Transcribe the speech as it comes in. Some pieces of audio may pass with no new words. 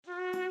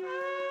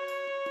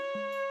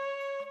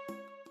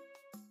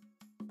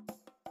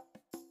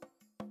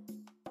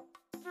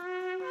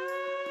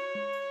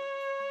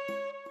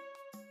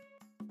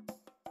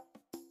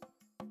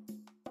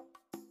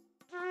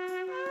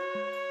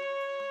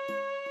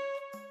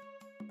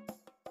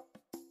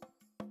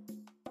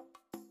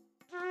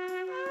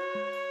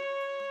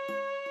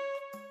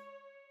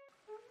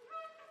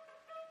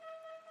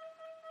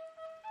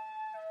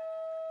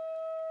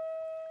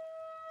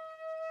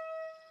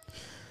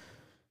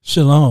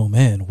Shalom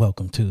and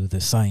welcome to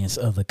the Science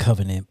of the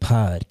Covenant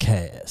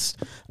podcast.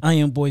 I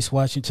am Boyce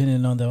Washington,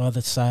 and on the other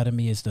side of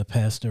me is the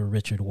Pastor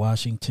Richard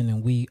Washington,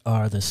 and we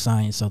are the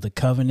Science of the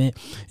Covenant.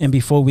 And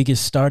before we get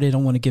started, I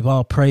want to give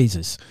all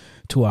praises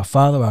to our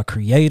Father, our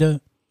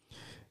Creator,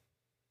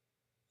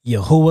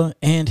 Yahuwah,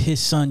 and his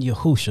Son,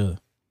 Yahusha,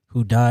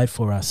 who died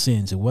for our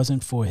sins. It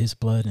wasn't for his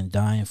blood and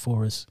dying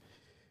for us,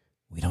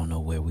 we don't know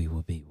where we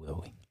will be,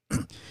 will we?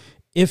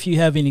 If you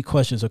have any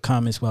questions or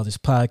comments while this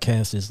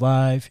podcast is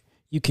live,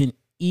 you can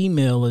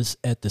email us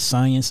at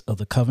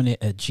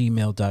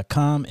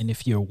thescienceofthecovenant@gmail.com. And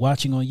if you're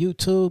watching on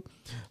YouTube,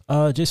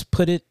 just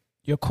put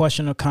your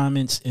question or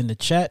comments in the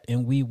chat,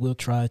 and we will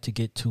try to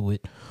get to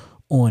it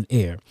on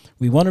air.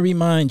 We want to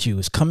remind you,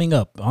 it's coming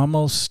up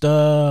almost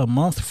a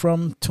month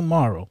from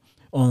tomorrow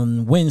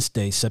on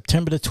Wednesday,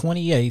 September the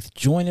 28th.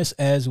 Join us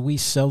as we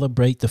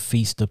celebrate the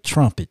Feast of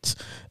Trumpets.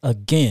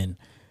 Again,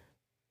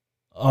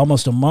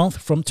 almost a month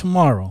from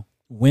tomorrow,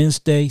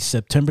 Wednesday,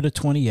 September the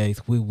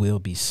 28th, we will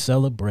be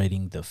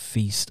celebrating the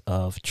Feast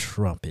of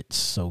Trumpets.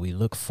 So we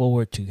look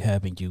forward to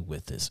having you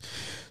with us.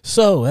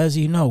 So, as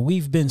you know,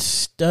 we've been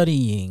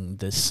studying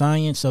the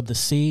science of the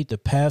seed. The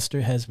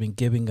pastor has been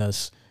giving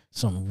us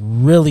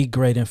some really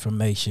great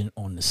information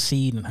on the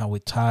seed and how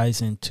it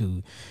ties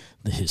into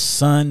his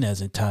son,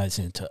 as it ties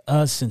into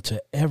us, into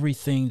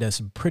everything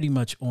that's pretty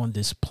much on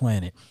this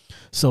planet.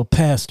 So,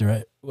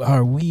 Pastor,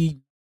 are we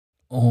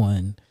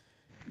on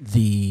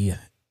the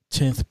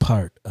 10th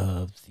part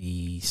of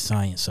the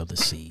science of the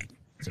seed?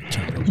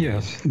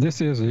 Yes, this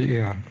is a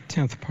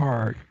 10th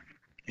part.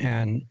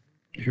 And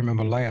you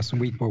remember last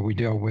week what we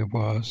dealt with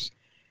was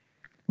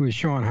we were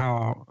showing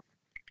how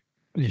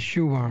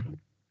Yeshua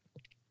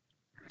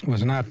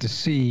was not the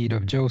seed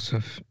of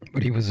Joseph,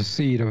 but he was the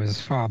seed of his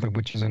father,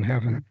 which is in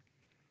heaven.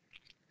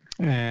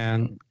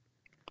 And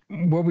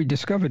what we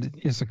discovered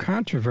is a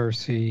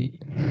controversy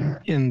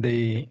in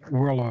the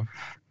world of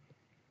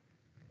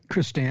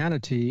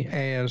Christianity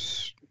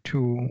as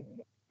to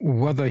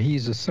whether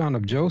he's the son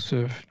of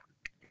Joseph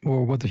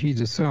or whether he's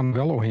the son of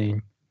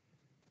Elohim.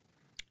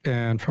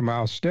 And from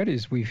our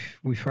studies, we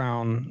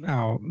found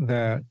out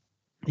that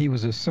he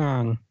was a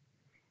son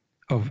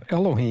of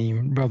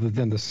Elohim rather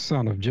than the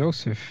son of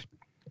Joseph.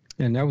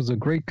 And that was a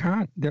great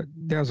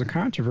there's a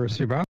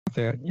controversy about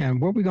that.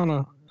 And what we're going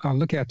to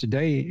look at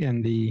today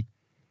in the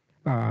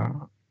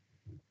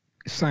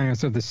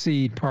Science of the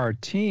Seed,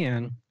 Part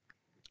 10,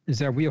 is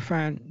that we'll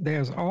find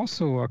there's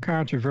also a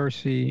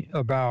controversy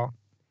about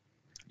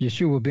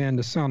Yeshua being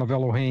the son of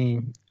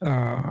Elohim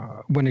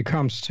when it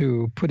comes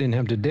to putting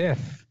him to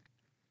death.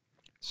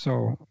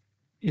 So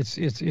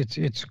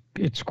it's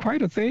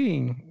quite a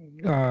thing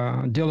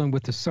dealing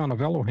with the son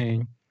of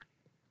Elohim,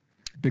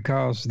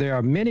 because there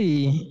are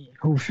many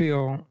who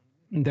feel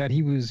that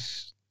he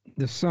was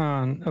the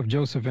son of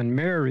Joseph and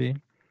Mary,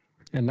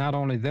 and not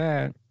only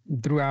that,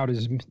 throughout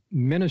his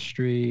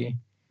ministry,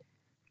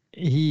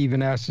 he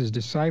even asked his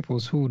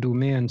disciples, "Who do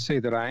men say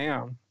that I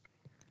am?"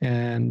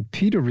 And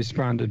Peter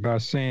responded by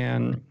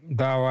saying,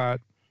 "Thou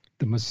art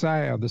the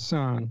Messiah, the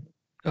Son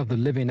of the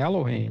living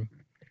Elohim."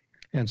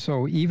 And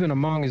so even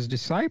among his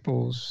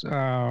disciples,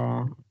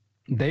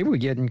 they were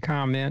getting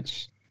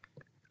comments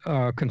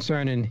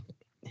concerning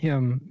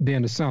him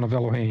being the son of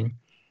Elohim.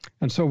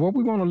 And so what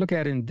we want to look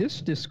at in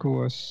this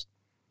discourse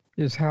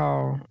is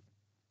how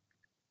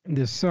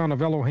the son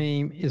of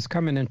Elohim is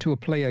coming into a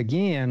play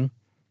again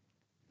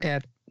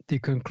at the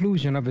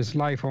conclusion of his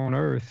life on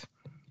earth.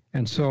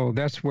 And so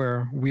that's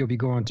where we'll be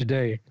going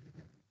today.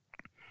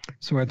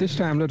 So at this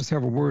time, let us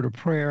have a word of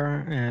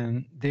prayer,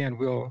 and then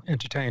we'll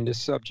entertain this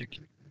subject.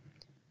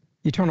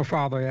 Eternal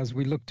Father, as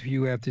we look to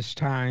you at this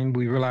time,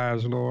 we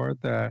realize, Lord,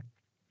 that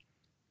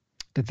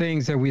the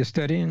things that we are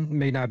studying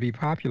may not be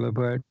popular,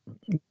 but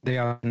they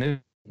are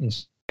necessary.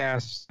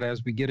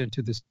 As we get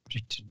into this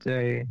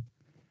today,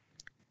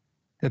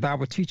 that thou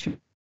would teach us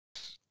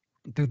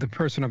through the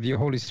person of your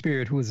Holy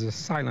Spirit, who is a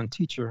silent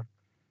teacher,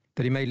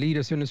 that he may lead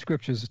us in the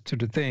scriptures to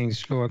the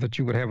things, Lord, that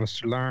you would have us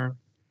to learn,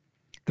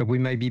 that we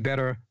may be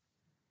better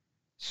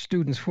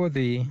students for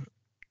thee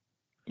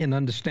in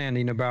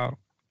understanding about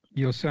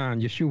your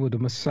son, Yeshua the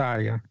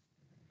Messiah.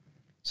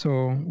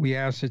 So we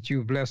ask that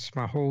you bless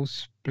my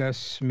host,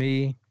 bless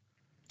me,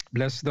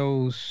 bless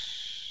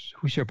those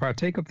who shall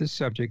partake of this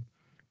subject,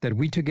 that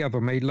we together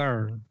may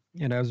learn,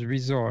 and as a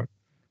result,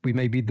 we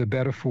may be the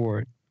better for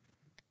it.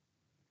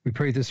 We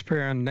pray this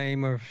prayer in the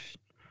name of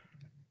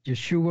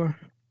Yeshua,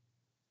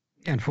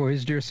 and for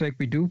his dear sake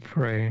we do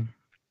pray.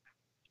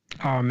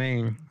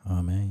 Amen.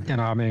 Amen.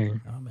 And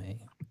amen. Amen.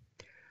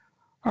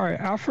 All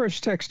right, our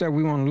first text that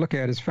we want to look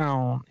at is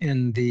found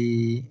in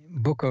the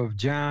book of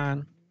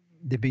John,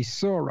 the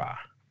Besorah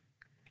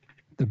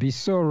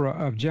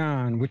of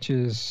John, which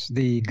is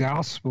the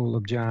Gospel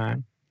of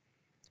John.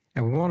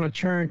 And we want to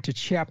turn to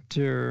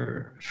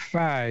chapter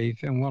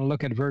 5, and we want to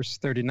look at verse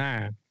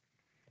 39.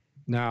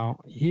 Now,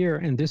 here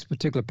in this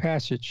particular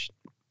passage,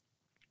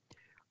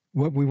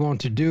 what we want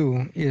to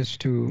do is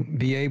to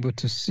be able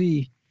to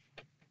see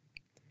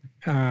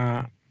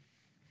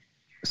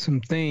some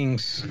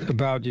things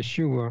about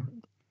Yeshua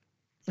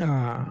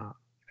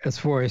as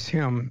far as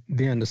him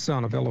being the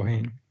son of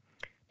Elohim.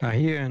 Now,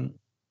 here in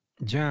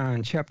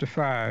John chapter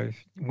 5,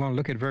 we want to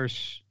look at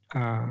verse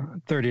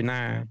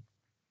 39.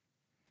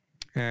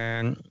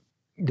 And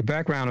the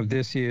background of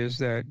this is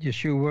that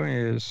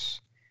Yeshua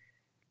is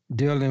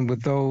dealing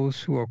with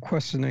those who are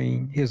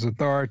questioning his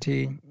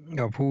authority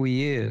of who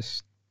he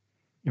is,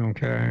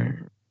 okay?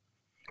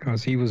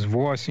 Because he was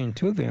voicing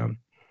to them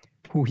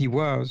who he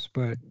was,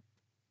 but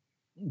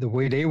the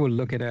way they were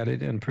looking at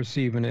it and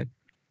perceiving it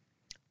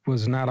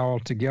was not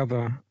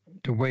altogether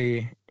the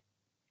way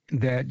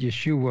that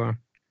Yeshua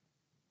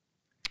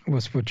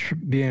was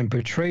being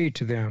portrayed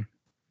to them.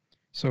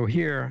 So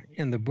here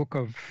in the book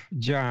of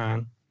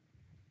John,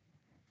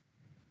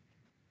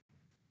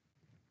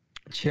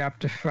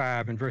 chapter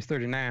 5 and verse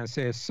 39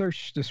 says,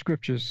 "Search the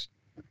scriptures,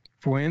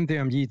 for in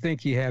them ye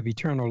think ye have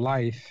eternal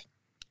life,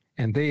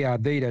 and they are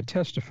they that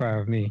testify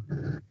of me."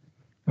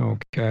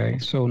 Okay,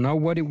 so now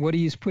what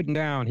he's putting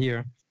down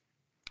here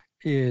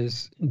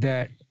is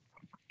that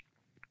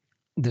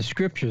the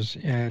scriptures,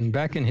 and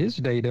back in his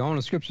day, the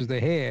only scriptures they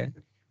had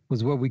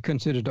was what we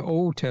considered the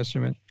Old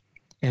Testament.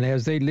 And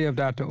as they lived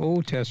out the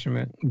Old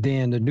Testament,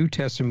 then the New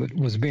Testament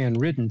was being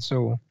written.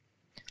 So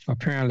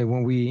apparently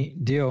when we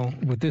deal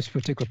with this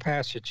particular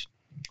passage,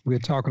 we're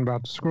talking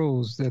about the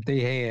scrolls that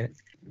they had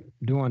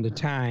during the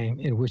time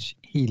in which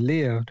he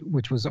lived,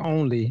 which was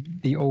only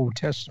the Old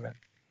Testament.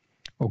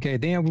 Okay,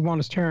 then we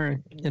want to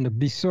turn in the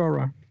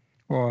Besorah,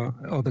 or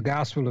the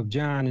Gospel of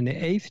John in the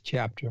 8th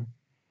chapter.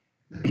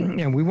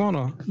 And we want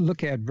to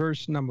look at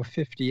verse number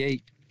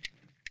 58.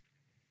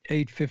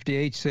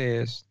 8:58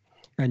 says,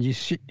 and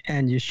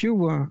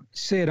Yeshua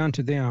said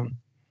unto them,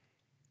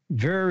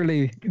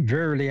 "Verily,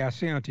 verily, I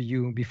say unto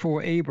you,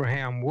 before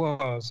Abraham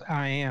was,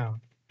 I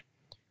am."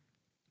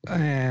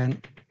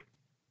 And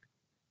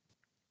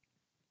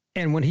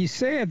when he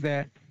said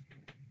that,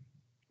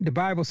 the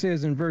Bible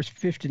says in verse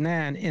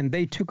 59, "And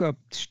they took up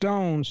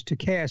stones to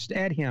cast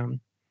at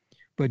him,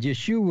 but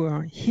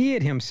Yeshua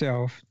hid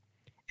himself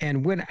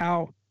and went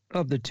out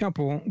of the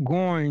temple,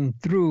 going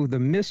through the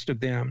midst of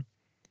them,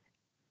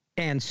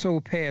 and so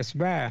passed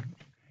by."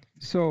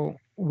 So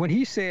when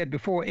he said,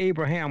 "Before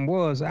Abraham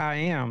was, I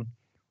am,"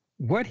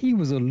 what he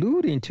was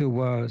alluding to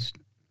was,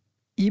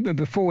 even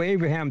before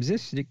Abraham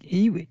existed,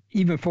 even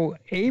before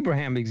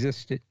Abraham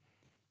existed,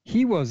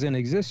 he was in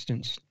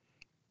existence.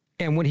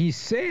 And when he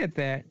said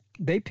that,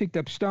 they picked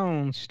up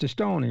stones to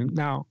stone him.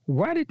 Now,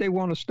 why did they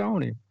want to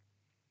stone him?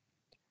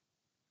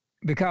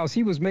 Because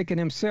he was making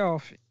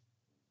himself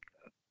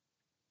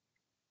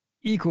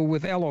equal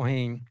with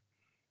Elohim,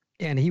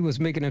 and he was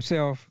making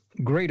himself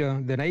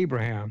greater than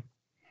Abraham.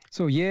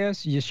 So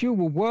yes,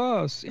 Yeshua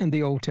was in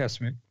the Old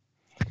Testament.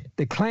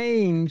 The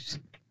claims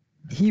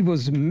he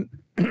was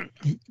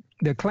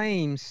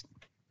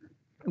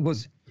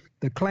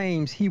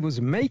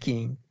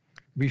making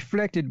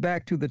reflected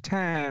back to the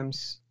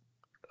times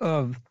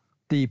of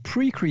the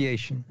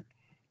pre-creation,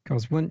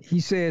 because when he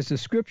says the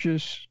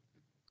scriptures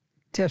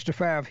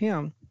testify of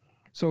him,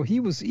 so he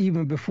was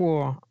even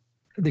before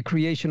the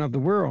creation of the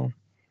world,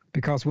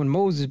 because when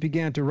Moses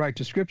began to write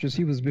the scriptures,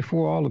 he was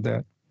before all of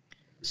that.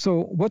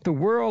 So what the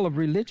world of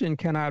religion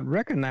cannot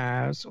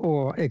recognize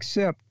or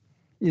accept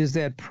is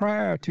that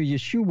prior to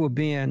Yeshua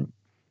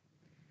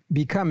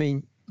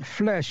becoming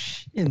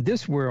flesh in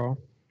this world,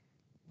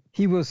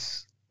 he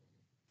was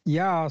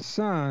Yah's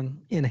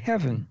son in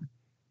heaven.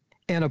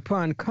 And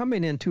upon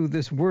coming into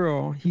this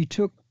world, he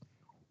took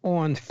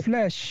on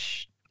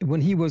flesh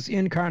when he was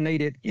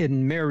incarnated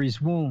in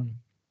Mary's womb.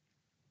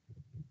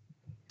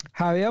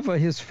 However,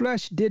 his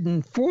flesh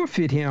didn't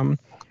forfeit him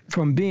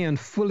from being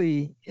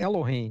fully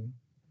Elohim.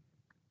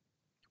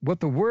 What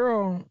the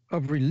world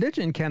of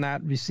religion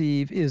cannot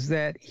receive is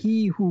that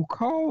he who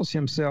calls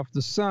himself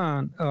the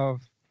son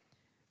of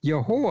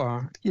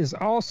Yahuwah is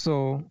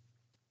also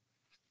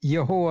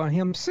Yahuwah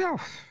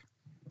himself.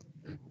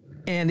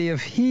 And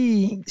if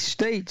he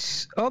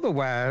states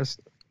otherwise,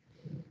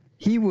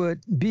 he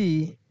would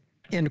be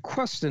in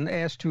question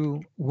as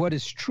to what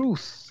is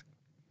truth.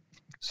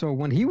 So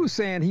when he was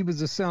saying he was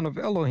the son of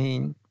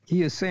Elohim,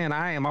 he is saying,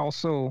 I am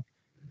also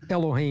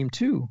Elohim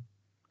too.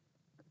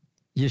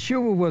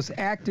 Yeshua was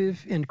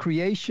active in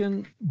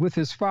creation with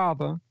his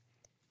Father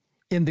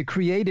in the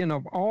creating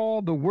of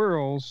all the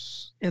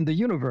worlds in the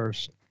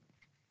universe.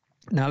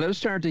 Now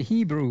let's turn to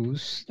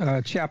Hebrews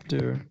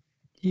chapter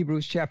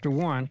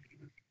 1.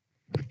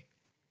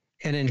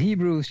 And in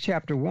Hebrews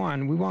chapter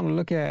 1, we want to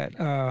look at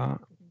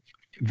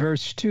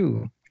verse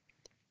 2.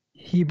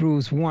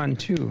 Hebrews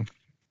 1:2.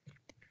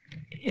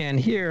 And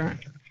here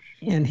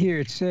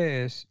it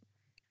says,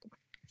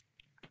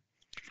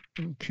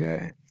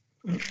 okay,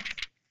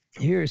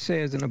 here it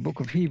says in the book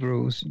of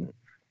Hebrews,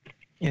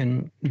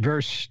 in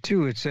verse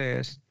 2, it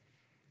says,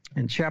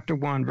 in chapter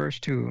 1, verse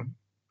 2,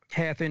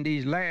 hath in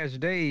these last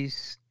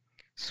days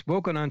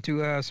spoken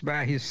unto us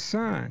by his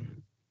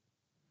Son.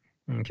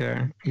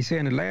 Okay, he said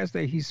in the last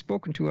day he's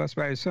spoken to us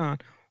by his Son,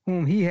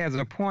 whom he has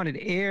appointed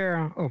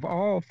heir of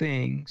all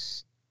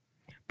things,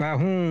 by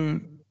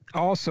whom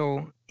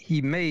also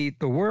he made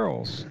the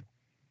worlds.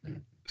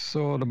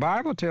 So the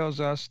Bible tells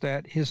us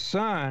that his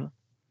son,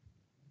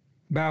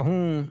 by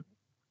whom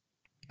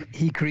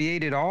he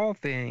created all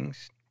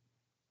things,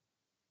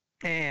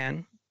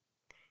 and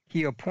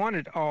he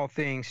appointed all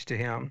things to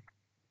him,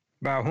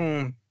 by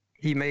whom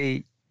he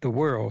made the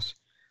worlds.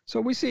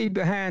 So we see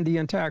behind the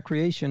entire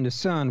creation, the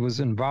Son was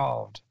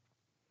involved.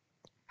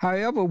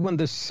 However, when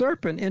the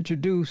serpent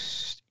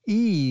introduced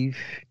Eve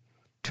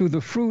to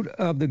the fruit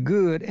of the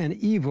good and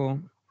evil,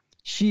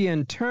 she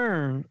in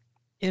turn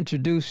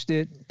introduced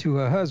it to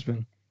her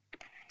husband.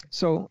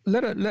 So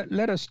let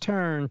us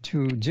turn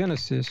to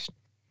Genesis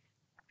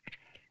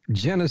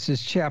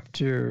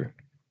chapter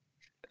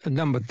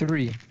number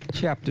 3,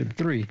 chapter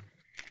 3,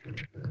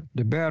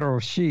 the battle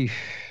of Sheaf.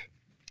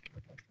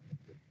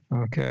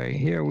 Okay,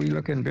 here we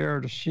look in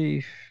battle of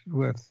Sheaf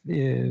with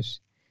is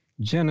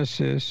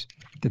Genesis,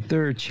 the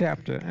 3rd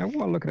chapter. And I want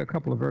to look at a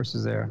couple of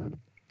verses there.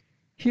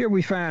 Here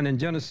we find in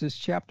Genesis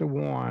chapter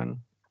 1,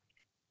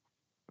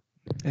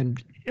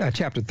 and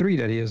chapter 3,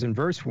 that is, in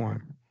verse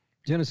 1.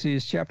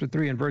 Genesis chapter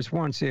 3 and verse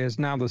 1 says,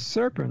 "Now the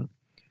serpent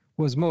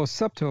was more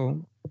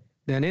subtle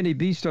than any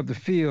beast of the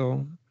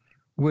field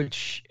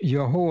which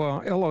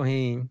Jehovah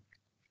Elohim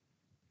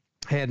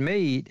had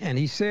made. And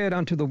he said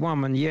unto the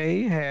woman,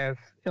 Yea, hath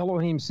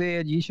Elohim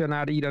said, Ye shall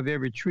not eat of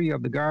every tree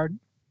of the garden?"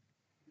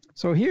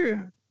 So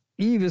here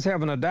Eve is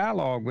having a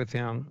dialogue with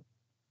him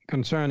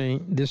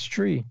concerning this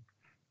tree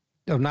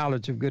of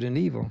knowledge of good and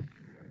evil.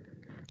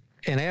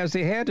 And as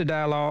they had the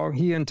dialogue,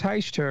 he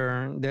enticed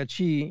her that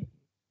she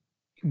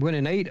went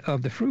and ate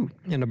of the fruit.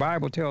 And the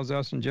Bible tells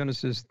us in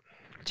Genesis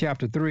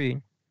chapter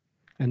 3,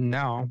 and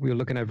now we're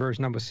looking at verse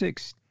number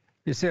 6,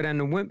 it said, and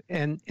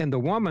the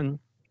woman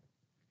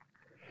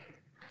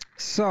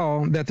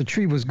saw that the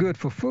tree was good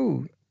for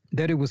food,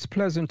 that it was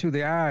pleasant to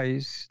the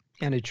eyes,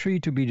 and a tree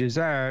to be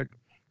desired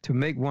to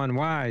make one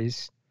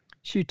wise.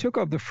 She took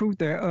of the fruit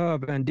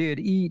thereof and did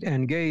eat,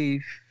 and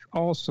gave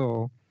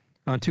also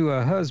unto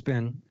her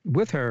husband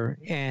with her,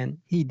 and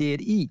he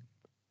did eat.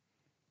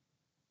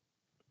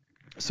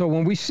 So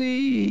when we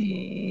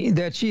see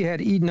that she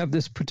had eaten of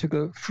this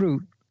particular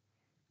fruit,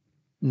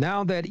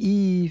 now that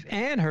Eve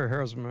and her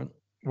husband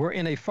were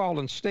in a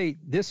fallen state,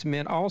 this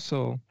meant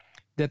also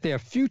that their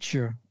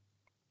future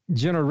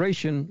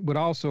generation would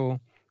also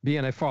be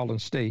in a fallen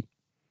state.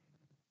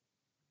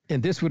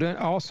 And this would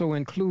also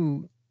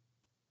include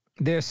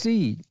their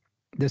seed.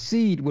 The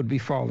seed would be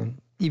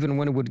fallen, even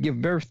when it would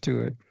give birth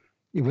to it.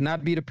 It would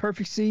not be the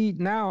perfect seed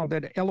now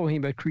that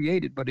Elohim had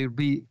created, but it would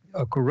be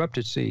a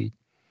corrupted seed.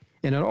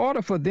 And in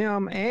order for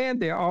them and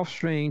their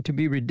offspring to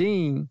be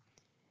redeemed,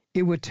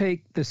 it would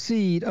take the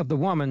seed of the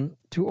woman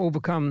to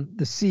overcome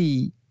the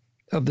seed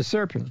of the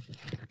serpent.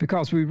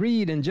 Because we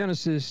read in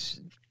Genesis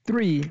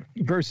 3,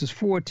 verses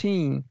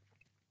 14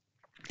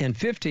 and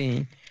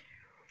 15,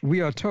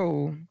 we are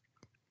told,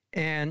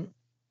 and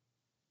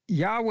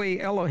Yahweh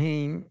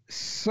Elohim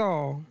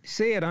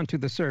said unto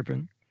the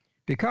serpent,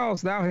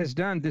 because thou hast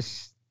done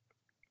this,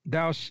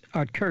 thou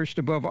art cursed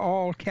above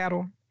all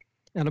cattle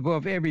and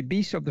above every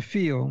beast of the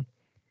field,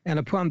 and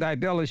upon thy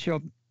belly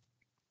shall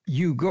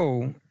you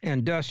go,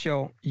 and dust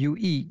shall you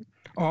eat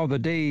all the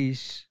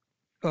days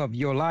of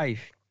your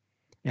life.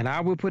 And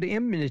I will put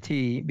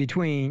enmity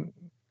between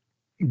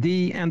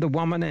thee and the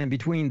woman, and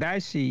between thy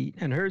seed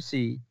and her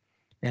seed,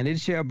 and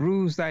it shall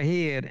bruise thy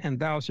head, and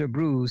thou shalt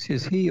bruise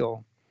his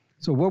heel.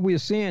 So what we are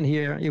seeing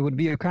here, it would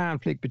be a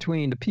conflict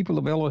between the people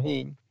of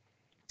Elohim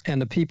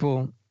and the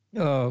people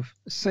of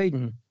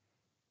Satan,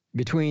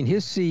 between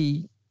his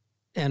seed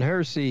and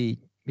her seed,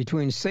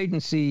 between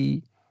Satan's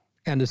seed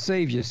and the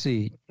Savior's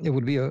seed. It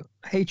would be a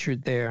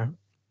hatred there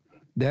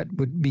that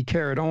would be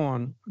carried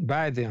on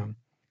by them.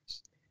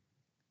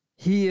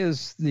 He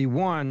is the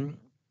one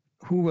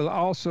who will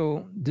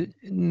also,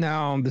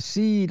 now the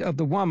seed of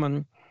the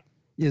woman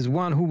is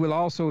one who will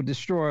also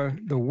destroy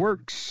the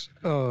works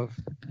of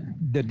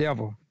the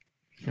devil.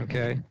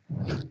 Okay.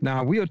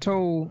 Now we are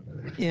told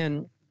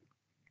in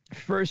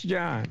 1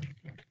 John,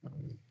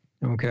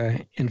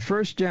 okay, in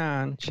 1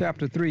 John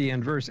chapter 3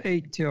 and verse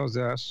 8 tells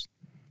us,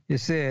 it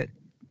said,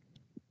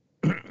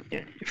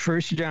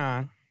 1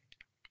 John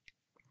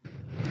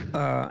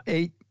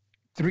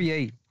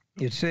 3:8,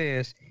 it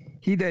says,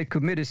 he that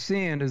committeth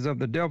sin is of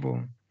the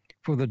devil,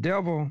 for the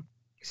devil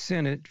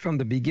sinned from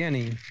the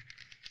beginning.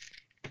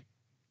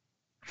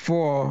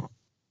 For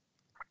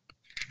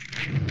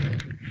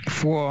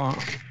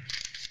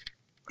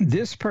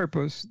this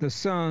purpose, the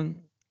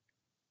Son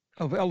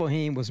of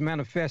Elohim was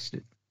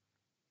manifested.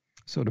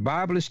 So the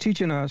Bible is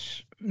teaching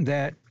us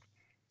that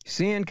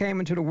sin came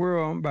into the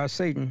world by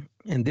Satan,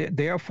 and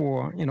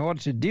therefore, in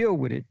order to deal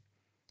with it,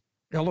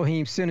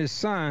 Elohim sent his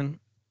Son,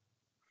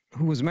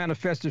 who was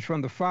manifested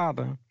from the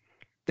Father,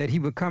 that he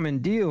would come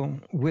and deal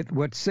with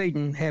what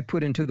Satan had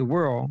put into the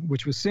world,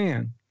 which was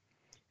sin.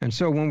 And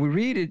so when we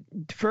read it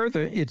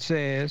further, it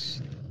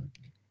says,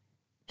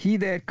 he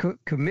that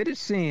committed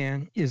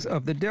sin is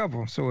of the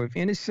devil. So if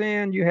any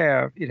sin you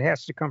have, it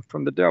has to come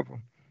from the devil.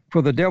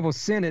 For the devil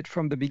sinned it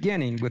from the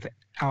beginning with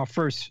our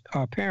first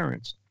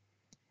parents.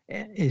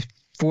 And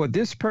For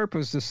this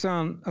purpose, the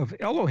Son of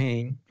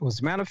Elohim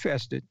was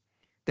manifested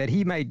that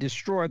he may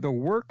destroy the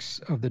works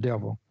of the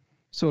devil.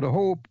 So the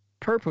whole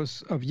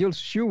purpose of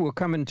Yeshua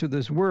coming to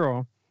this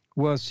world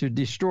was to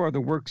destroy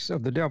the works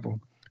of the devil.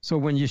 So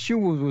when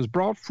Yeshua was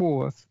brought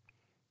forth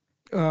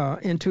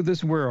into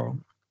this world,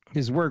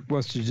 his work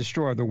was to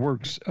destroy the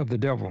works of the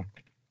devil.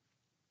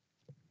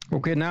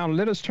 Okay, now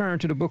let us turn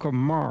to the book of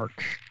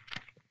Mark.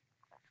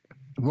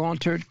 We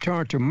want to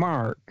turn to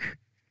Mark.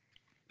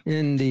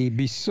 In the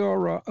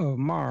Besorah of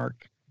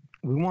Mark,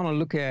 we want to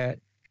look at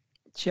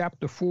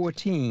chapter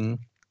 14.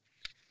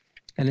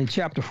 And in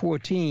chapter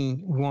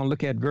 14, we want to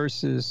look at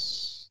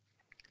verses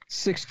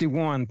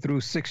 61 through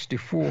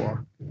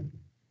 64.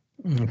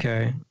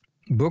 Okay,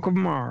 book of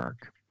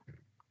Mark,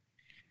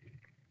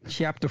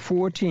 chapter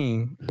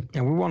 14,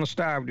 and we want to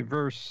start with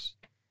verse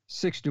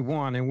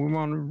 61, and we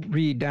want to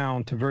read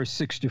down to verse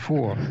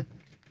 64.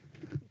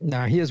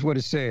 Now, here's what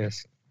it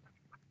says.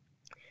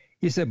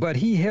 He said, but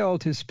he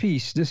held his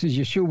peace. This is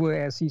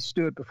Yeshua as he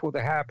stood before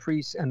the high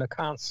priest and the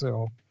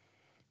council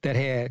that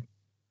had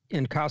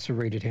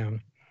incarcerated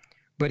him.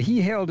 But he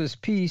held his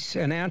peace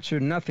and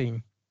answered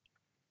nothing.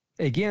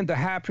 Again, the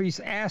high priest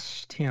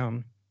asked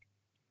him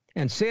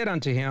and said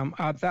unto him,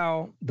 art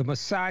thou the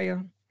Messiah,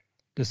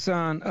 the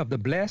Son of the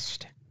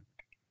Blessed?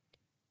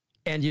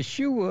 And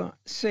Yeshua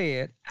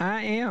said,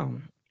 I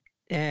am,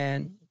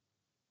 and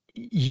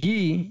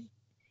ye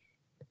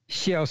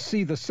shall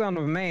see the Son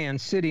of Man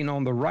sitting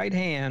on the right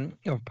hand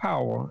of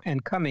power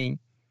and coming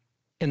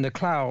in the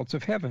clouds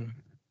of heaven.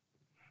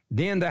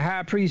 Then the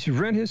high priest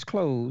rent his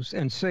clothes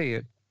and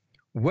said,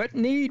 what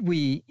need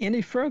we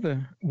any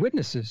further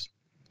witnesses?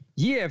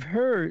 Ye have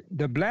heard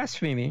the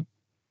blasphemy.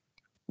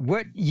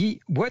 What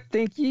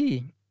think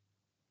ye?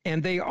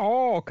 And they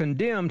all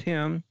condemned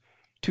him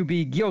to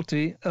be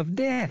guilty of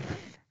death.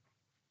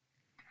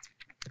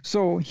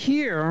 So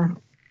here,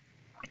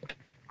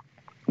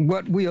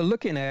 what we are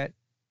looking at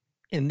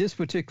in this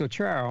particular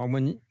trial,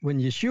 when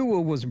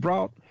Yeshua was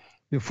brought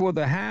before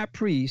the high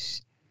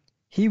priest,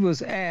 he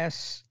was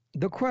asked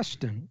the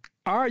question,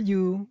 are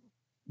you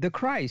the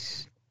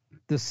Christ,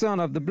 the Son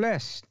of the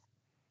Blessed?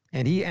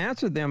 And he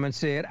answered them and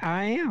said,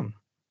 I am.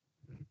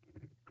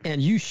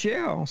 And you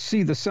shall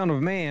see the Son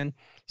of Man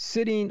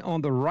sitting on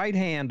the right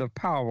hand of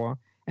power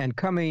and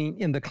coming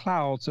in the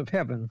clouds of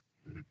heaven.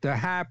 The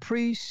high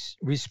priest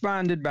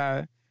responded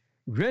by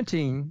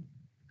renting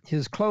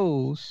his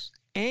clothes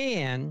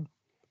and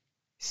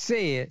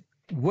said,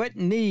 what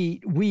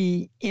need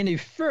we any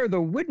further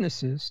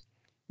witnesses?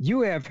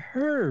 You have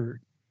heard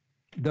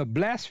the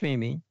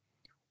blasphemy.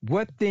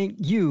 What think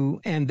you?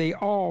 And they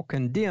all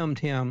condemned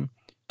him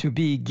to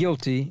be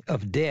guilty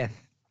of death.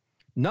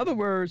 In other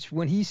words,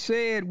 when he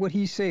said what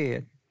he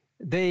said,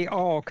 they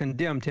all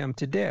condemned him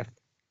to death.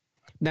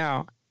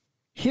 Now,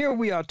 here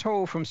we are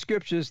told from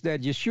scriptures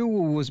that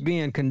Yeshua was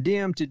being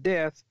condemned to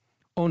death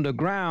on the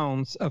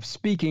grounds of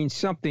speaking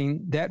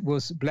something that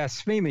was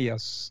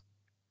blasphemous.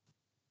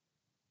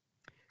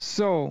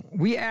 So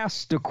we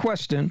ask the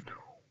question,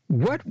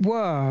 what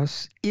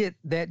was it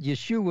that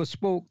Yeshua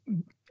spoke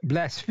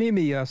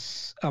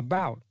blasphemous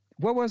about?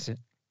 What was it?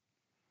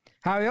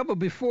 However,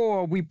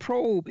 before we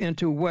probe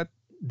into what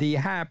the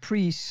high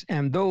priests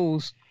and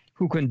those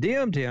who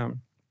condemned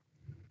him,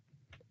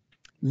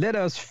 let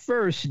us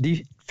first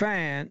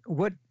define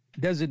what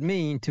does it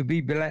mean to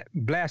be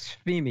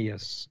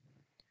blasphemous.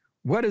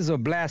 What is a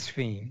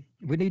blaspheme?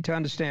 We need to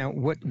understand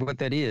what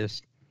that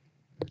is.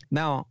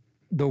 Now,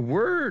 the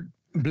word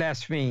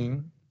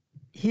blaspheme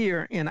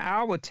here in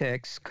our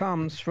text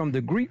comes from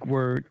the Greek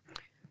word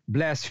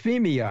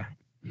blasphemia,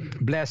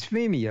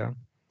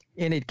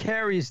 and it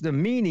carries the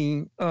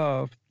meaning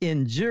of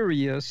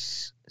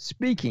injurious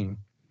speaking.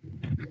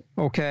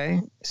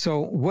 Okay, so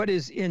what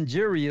is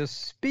injurious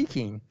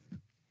speaking?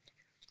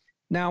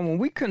 Now, when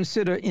we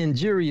consider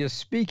injurious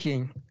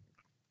speaking,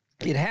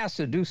 it has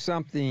to do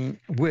something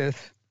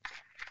with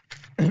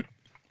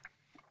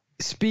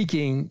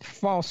speaking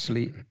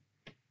falsely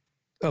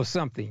of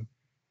something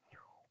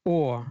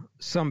or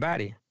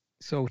somebody.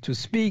 So to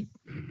speak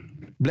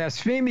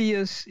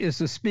blasphemous is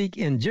to speak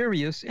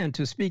injurious, and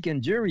to speak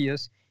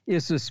injurious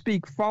is to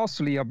speak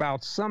falsely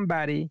about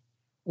somebody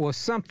or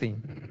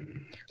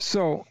something.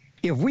 So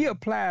if we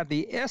apply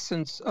the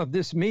essence of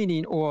this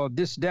meaning or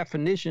this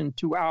definition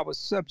to our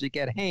subject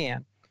at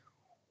hand,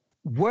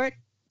 what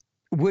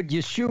would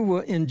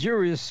Yeshua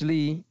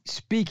injuriously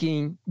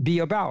speaking be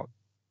about?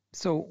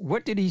 So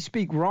what did he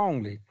speak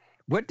wrongly?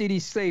 What did he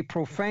say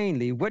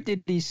profanely? What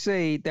did he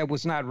say that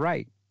was not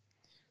right?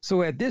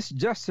 So at this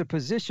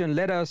juxtaposition,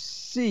 let us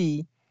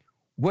see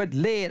what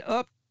led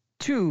up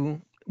to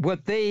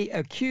what they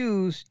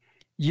accused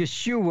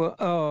Yeshua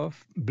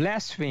of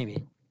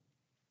blasphemy.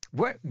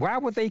 Why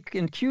were they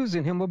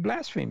accusing him of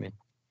blasphemy?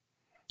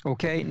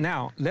 Okay,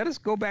 now let us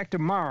go back to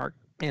Mark,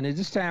 and at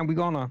this time we're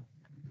going to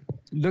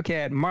look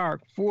at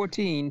Mark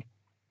 14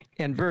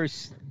 and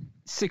verse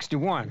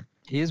 61.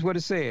 Here's what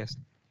it says.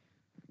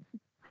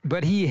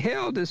 But he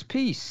held his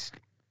peace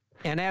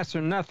and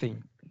answered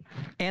nothing.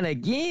 And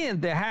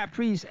again the high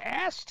priest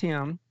asked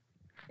him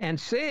and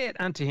said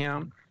unto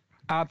him,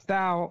 Art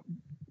thou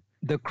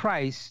the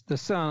Christ, the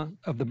Son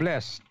of the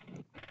Blessed?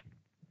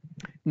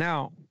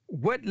 Now,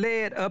 what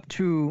led up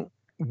to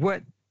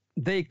what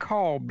they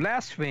call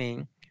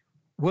blasphemy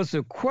was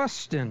a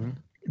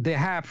question the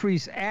high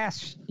priest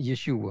asked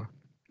Yeshua.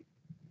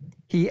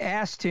 He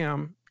asked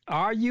him,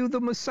 Are you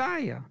the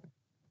Messiah,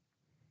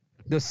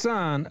 the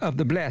Son of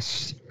the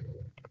Blessed?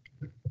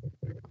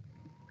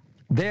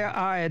 There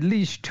are at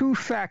least two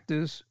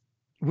factors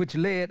which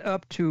led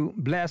up to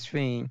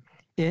blasphemy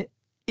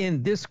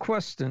in this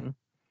question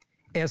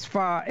as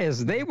far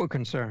as they were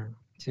concerned.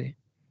 See?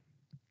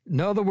 In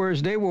other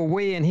words, they were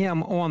weighing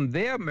him on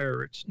their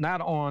merits,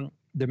 not on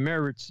the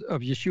merits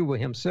of Yeshua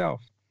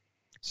himself.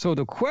 So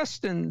the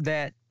question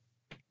that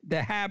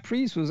the high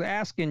priest was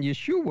asking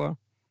Yeshua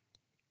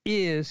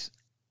is,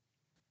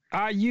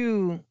 are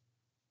you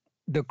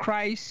the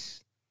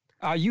Christ?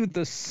 Are you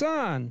the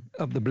Son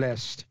of the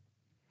Blessed?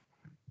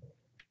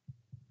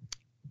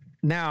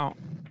 Now,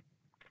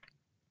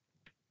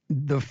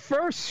 the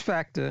first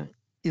factor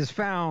is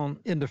found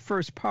in the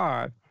first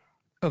part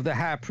of the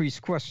high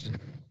priest question.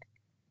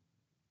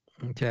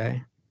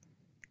 Okay.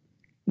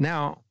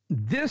 Now,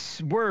 this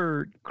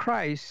word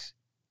Christ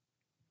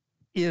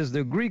is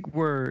the Greek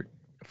word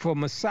for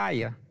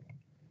Messiah,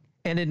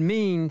 and it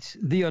means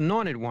the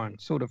anointed one.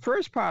 So the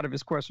first part of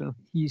his question,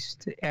 he's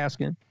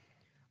asking,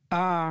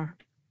 are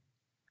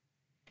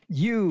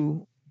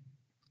you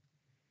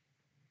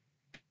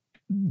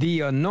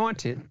the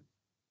anointed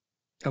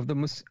of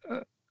the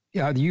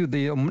are you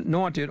the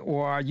anointed,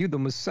 or are you the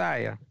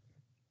Messiah?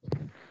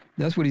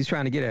 That's what he's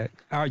trying to get at.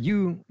 Are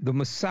you the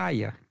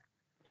Messiah?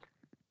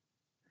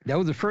 That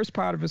was the first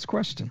part of his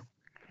question.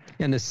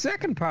 And the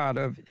second part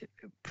of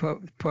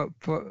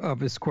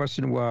his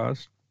question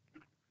was,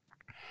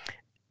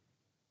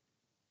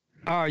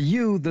 are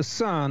you the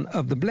Son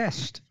of the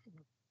Blessed?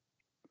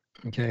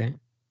 Okay.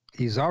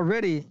 He's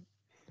already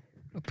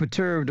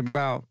perturbed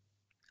about,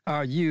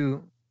 are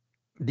you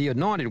the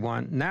anointed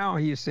one? Now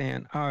he is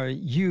saying, are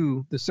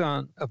you the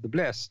Son of the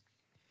Blessed?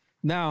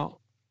 Now,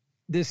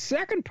 the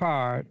second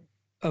part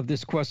of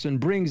this question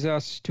brings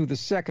us to the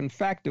second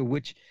factor,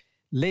 which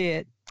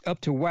led up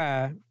to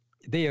why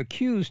they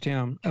accused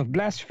him of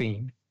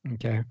blasphemy.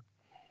 Okay.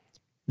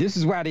 This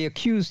is why they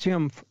accused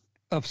him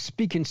of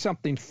speaking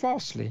something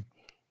falsely.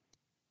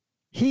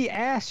 He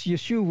asked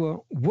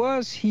Yeshua,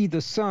 was he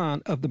the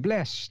Son of the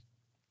Blessed?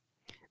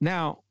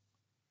 Now,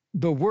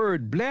 the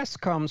word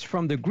blessed comes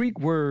from the Greek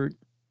word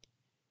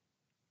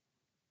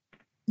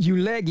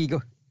eulogitos.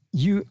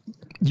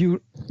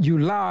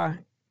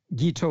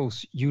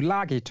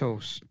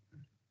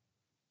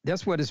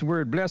 That's where this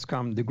word blessed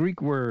comes, the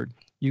Greek word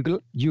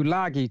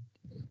eulogitos.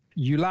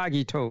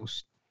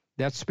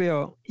 That's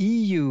spelled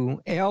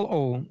E-U-L-O-G-E-T-O-S.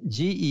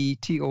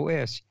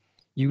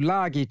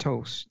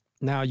 Eulogitos.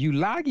 Now,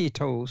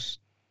 eulogitos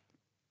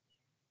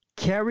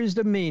carries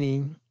the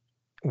meaning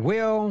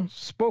well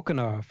spoken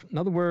of. In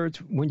other words,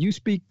 when you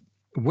speak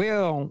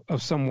well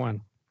of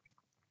someone,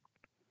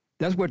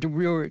 that's what the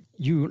word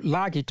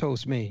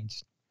eulogitos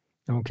means.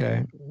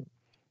 Okay.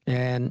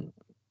 And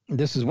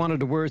this is one of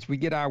the words we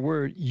get our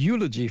word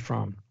eulogy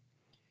from.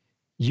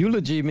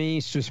 Eulogy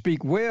means to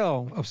speak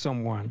well of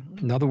someone.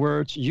 In other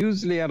words,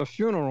 usually at a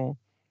funeral,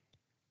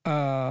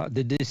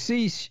 the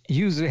deceased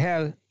usually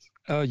has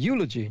a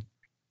eulogy,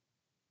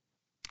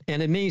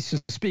 and it means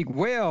to speak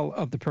well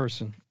of the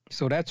person.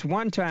 So that's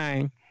one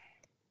time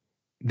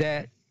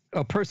that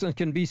a person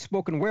can be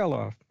spoken well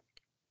of.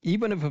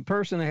 Even if a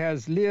person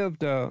has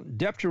lived a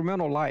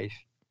detrimental life,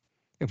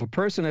 if a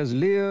person has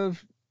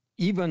lived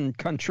even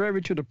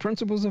contrary to the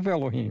principles of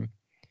Elohim,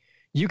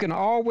 you can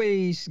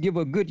always give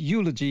a good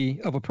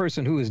eulogy of a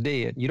person who is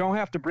dead. You don't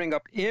have to bring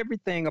up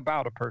everything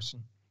about a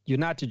person. You're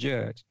not to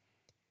judge.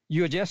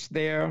 You're just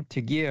there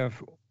to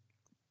give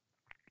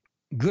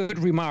good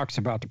remarks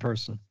about the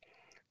person.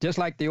 Just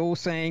like the old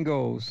saying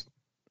goes,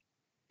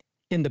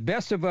 in the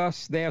best of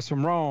us, there's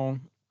some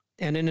wrong,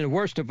 and in the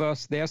worst of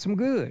us, there's some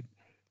good.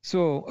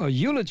 So a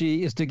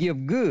eulogy is to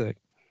give good.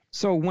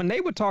 So when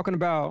they were talking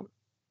about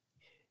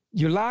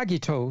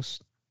eulogitos,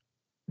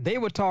 they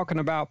were talking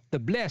about the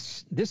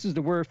blessed. This is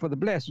the word for the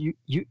blessed,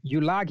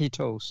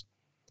 eulogitos.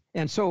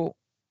 And so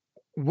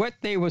what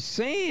they were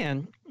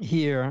saying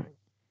here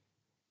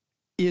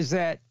is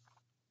that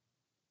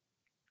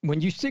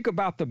when you speak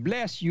about the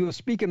blessed, you are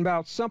speaking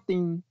about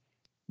something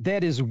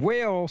that is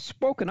well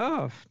spoken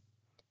of.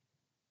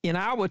 In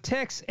our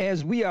text,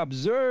 as we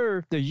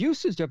observe the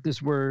usage of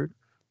this word,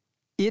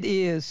 it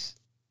is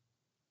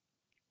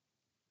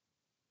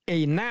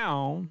a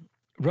noun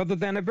rather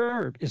than a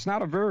verb. It's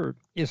not a verb,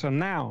 it's a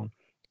noun.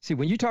 See,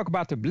 when you talk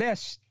about the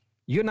blessed,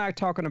 you're not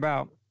talking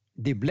about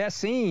the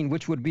blessing,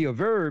 which would be a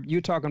verb.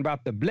 You're talking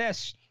about the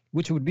blessed,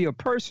 which would be a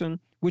person,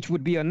 which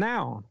would be a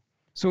noun.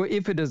 So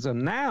if it is a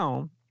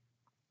noun,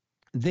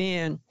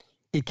 then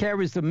it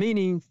carries the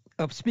meaning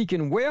of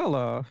speaking well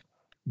of,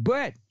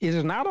 but it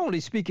is not only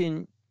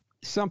speaking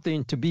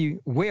something to be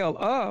well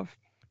of,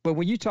 but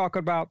when you talk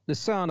about the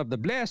Son of the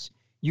Blessed,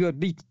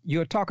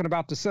 you're talking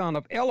about the Son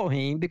of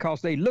Elohim,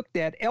 because they looked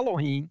at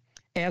Elohim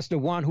as the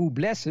one who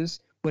blesses,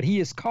 but he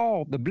is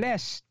called the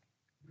blessed.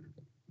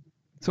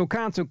 So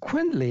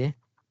consequently,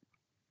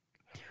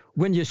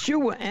 when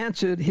Yeshua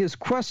answered his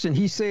question,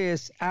 he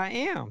says, I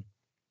am.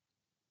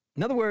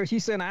 In other words, he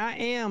said, I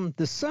am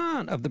the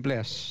son of the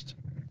blessed.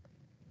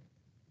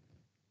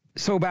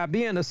 So by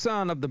being the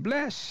son of the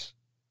blessed,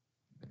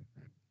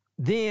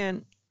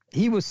 then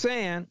he was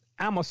saying,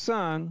 I'm a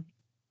son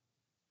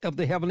of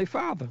the Heavenly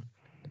Father.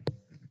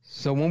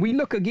 So when we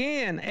look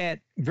again at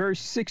verse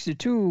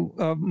 62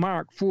 of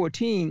Mark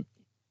 14,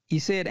 he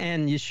said,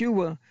 and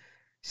Yeshua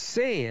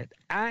said,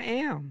 I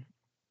am.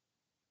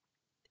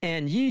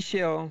 And ye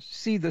shall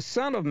see the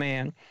Son of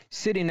Man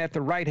sitting at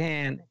the right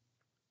hand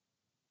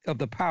of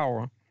the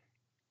power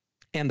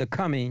and the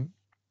coming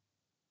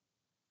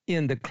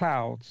in the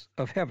clouds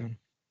of heaven.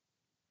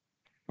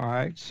 All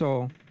right,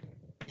 so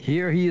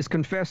here he is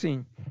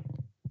confessing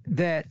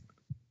that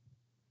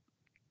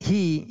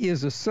he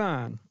is a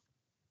son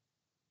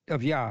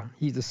of Yah.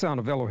 He's the son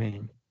of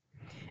Elohim.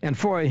 And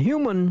for a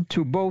human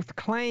to both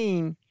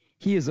claim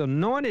he is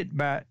anointed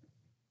by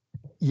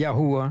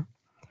Yahuwah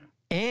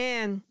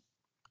and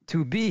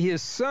to be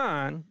his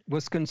son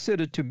was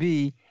considered to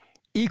be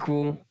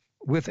equal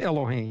with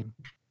Elohim.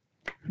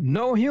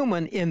 No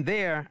human in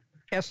their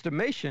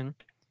estimation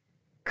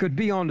could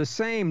be on the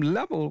same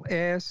level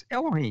as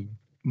Elohim.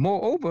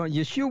 Moreover,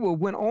 Yeshua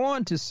went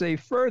on to say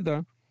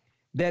further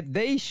that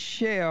they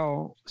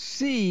shall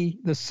see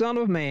the Son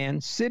of Man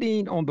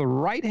sitting on the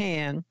right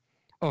hand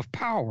of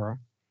power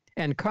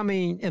and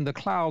coming in the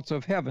clouds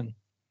of heaven.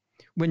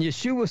 When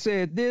Yeshua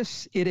said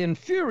this, it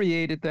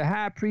infuriated the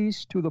high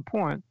priest to the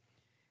point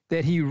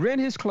that he rent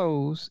his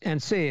clothes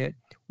and said,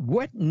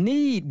 what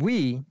need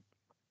we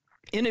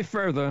any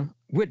further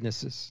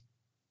witnesses?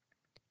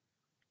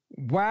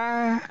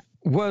 Why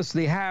was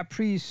the high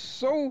priest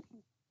so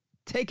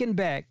taken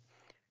back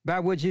by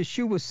what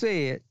Yeshua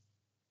said?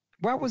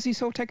 Why was he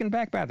so taken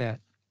back by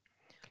that?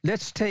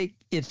 Let's take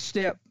it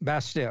step by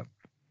step.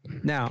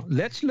 Now,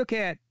 let's look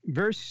at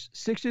verse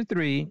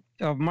 63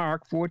 of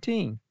Mark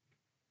 14.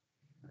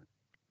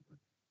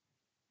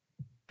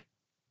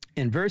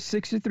 In verse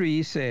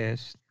 63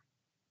 says,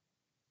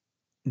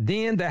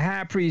 then the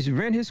high priest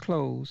rent his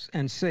clothes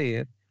and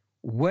said,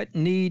 what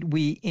need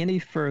we any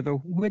further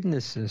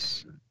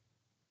witnesses?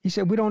 He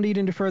said, we don't need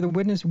any further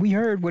witness. We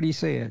heard what he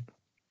said.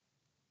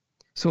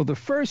 So the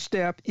first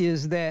step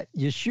is that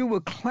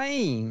Yeshua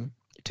claimed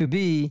to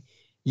be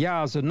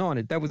Yah's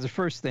anointed. That was the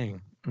first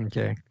thing,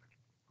 okay?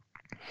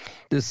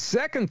 The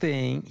second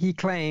thing, he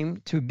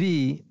claimed to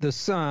be the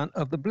son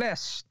of the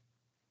blessed,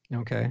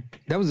 okay?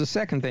 That was the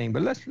second thing,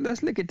 but let's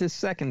look at this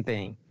second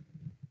thing,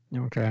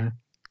 okay?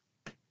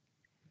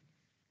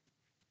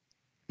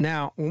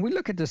 Now, when we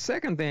look at the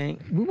second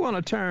thing, we want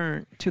to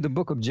turn to the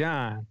book of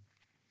John.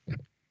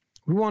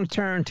 We want to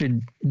turn to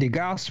the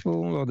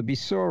Gospel or the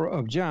Besorah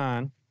of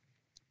John,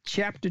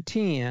 chapter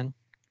 10,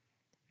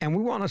 and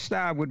we want to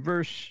start with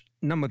verse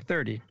number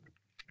 30.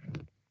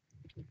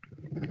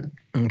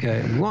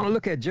 Okay, we want to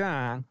look at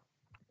John,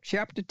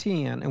 chapter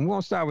 10, and we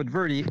want to start with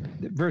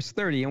verse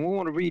 30, and we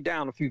want to read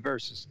down a few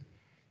verses.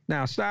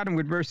 Now, starting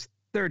with verse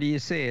 30,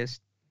 it says,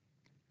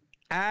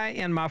 I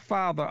and my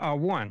Father are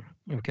one.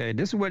 Okay,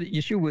 this is what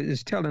Yeshua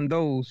is telling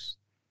those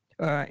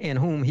in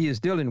whom he is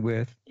dealing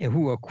with and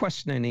who are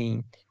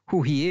questioning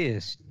who he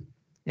is.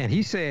 And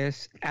he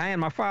says, I and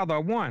my Father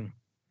are one.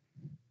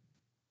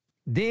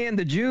 Then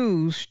the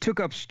Jews took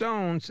up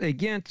stones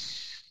again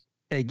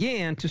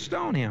to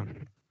stone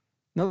him.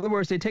 In other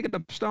words, they take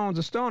up stones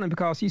to stone him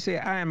because he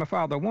said, I and my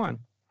Father are one.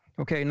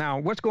 Okay, now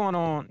what's going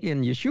on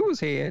in Yeshua's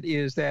head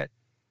is that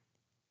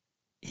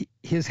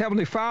his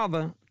heavenly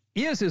Father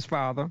is his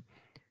Father,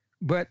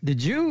 but the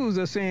Jews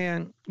are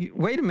saying,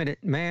 wait a minute,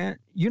 man,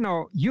 you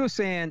know, you're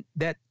saying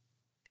that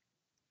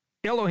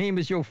Elohim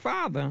is your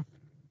Father.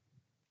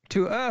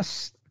 To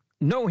us,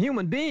 no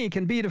human being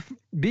can be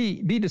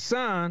the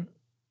son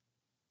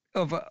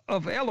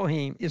of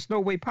Elohim. It's no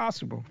way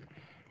possible.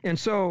 And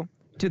so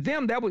to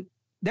them, that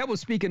was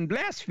speaking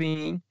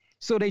blasphemy.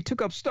 So they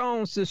took up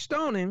stones to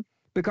stone him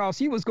because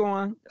he was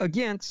going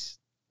against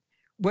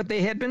what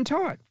they had been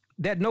taught,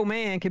 that no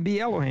man can be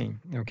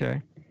Elohim.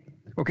 Okay,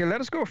 let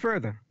us go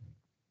further.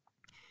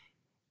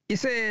 It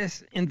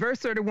says in verse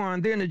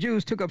 31, then the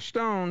Jews took up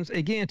stones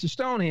again to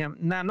stone him.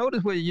 Now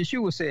notice what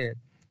Yeshua said.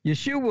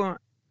 Yeshua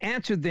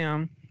answered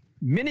them,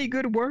 many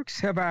good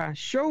works have I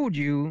showed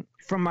you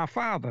from my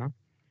Father.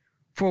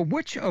 For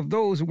which of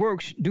those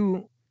works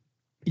do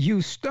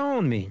you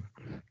stone me?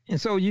 And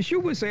so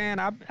Yeshua was saying,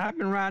 I've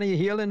been around here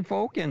healing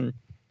folk and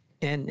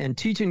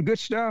teaching good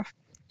stuff.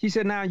 He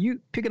said, now you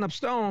picking up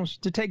stones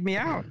to take me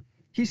out.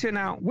 He said,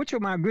 now, which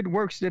of my good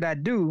works did I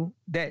do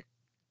that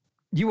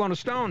you want to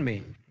stone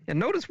me? And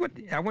notice what,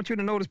 I want you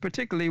to notice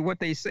particularly what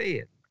they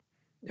said,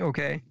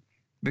 okay?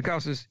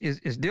 Because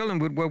it's dealing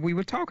with what we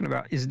were talking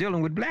about. It's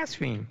dealing with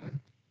blasphemy.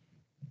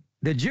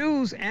 The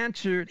Jews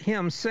answered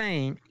him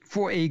saying,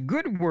 for a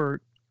good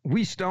work,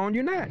 we stone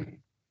you not.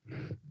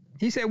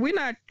 He said, we're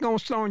not going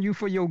to stone you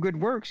for your good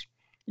works.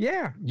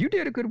 Yeah, you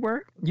did a good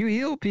work. You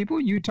healed people.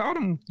 You taught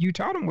them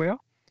well.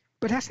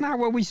 But that's not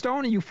what we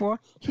stoning you for.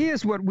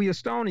 Here's what we are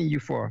stoning you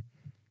for.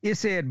 It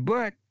said,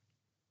 but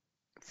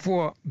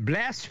for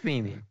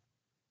blaspheming.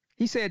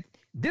 He said,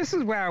 this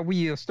is why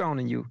we are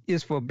stoning you,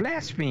 is for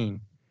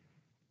blaspheme.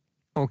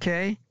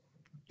 Okay?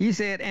 He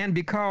said, and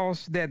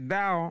because that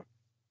thou,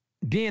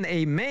 being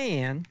a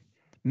man,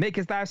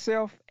 makest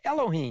thyself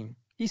Elohim.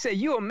 He said,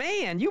 you're a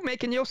man, you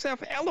making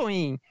yourself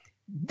Elohim.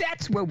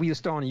 That's what we are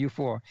stoning you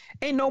for.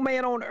 Ain't no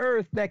man on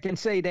earth that can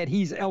say that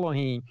he's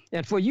Elohim.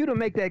 And for you to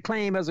make that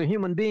claim as a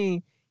human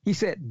being, he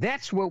said,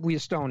 that's what we are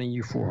stoning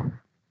you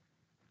for.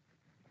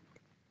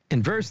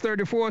 And verse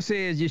 34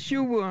 says,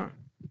 Yeshua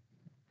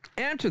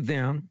answered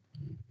them,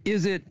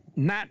 is it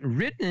not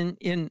written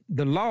in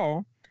the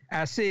law,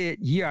 I said,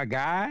 ye are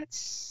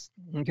gods?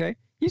 Okay.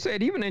 He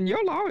said, even in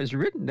your law is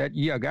written that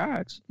ye are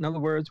gods. In other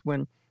words,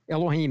 when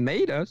Elohim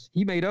made us,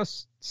 he made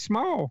us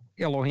small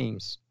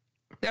Elohims.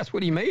 That's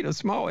what he made us,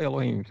 small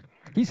Elohims.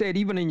 He said,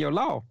 even in your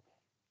law.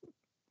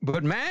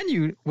 But mind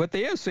you, what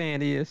they're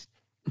saying is,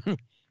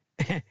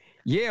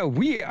 yeah,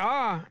 we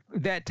are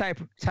that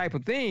type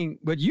of thing,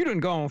 but you didn't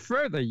go on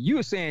further.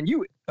 You're saying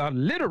you are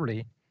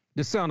literally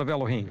the son of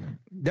Elohim.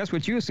 That's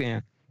what you're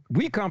saying.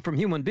 We come from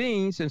human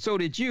beings, and so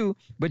did you,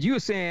 but you're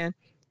saying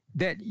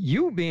that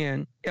you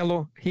being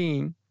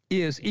Elohim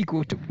is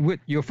equal to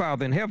with your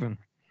Father in heaven.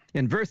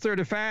 And verse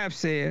 35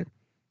 said,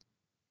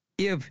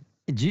 if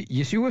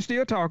Yeshua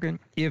still talking,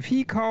 if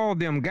he called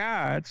them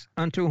gods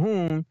unto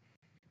whom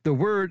the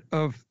word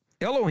of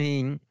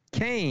Elohim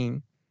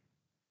came,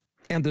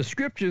 and the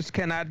scriptures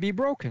cannot be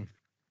broken.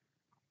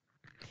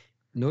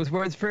 Notice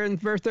verse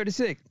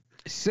 36.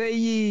 Say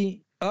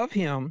ye of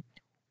him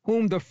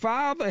whom the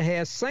Father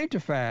has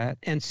sanctified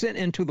and sent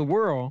into the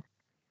world,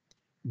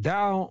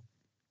 thou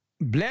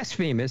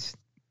blasphemest,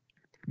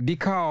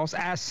 because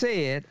I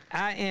said,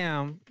 I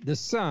am the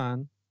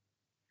son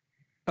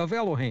of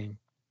Elohim.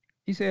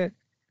 He said,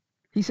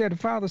 the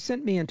Father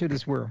sent me into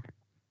this world.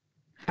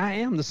 I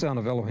am the son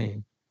of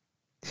Elohim.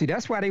 See,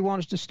 that's why they want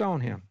us to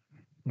stone him.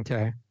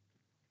 Okay.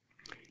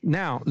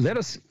 Now,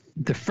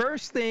 the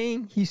first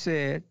thing he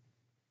said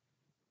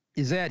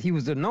is that he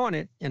was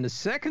anointed. And the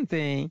second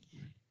thing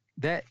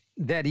that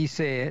he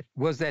said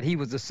was that he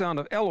was the son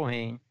of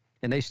Elohim,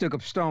 and they stuck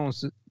up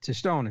stones to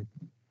stone him.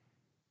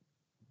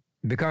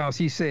 Because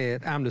he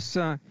said, I'm the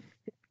son,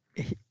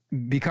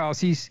 because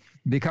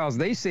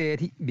they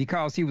said,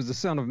 because he was the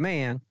son of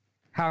man,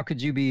 how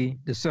could you be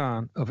the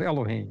son of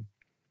Elohim?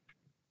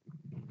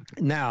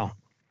 Now,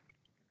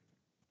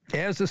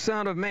 as the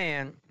son of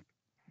man,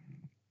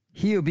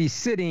 he'll be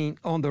sitting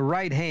on the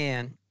right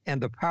hand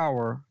and the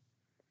power.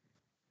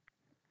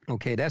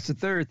 Okay, that's the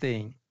third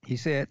thing. He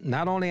said,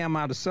 not only am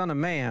I the son of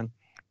man,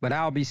 but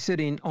I'll be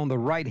sitting on the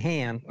right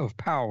hand of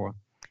power.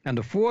 And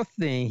the fourth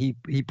thing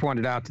he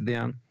pointed out to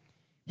them,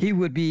 he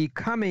would be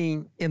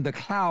coming in the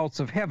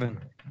clouds of heaven.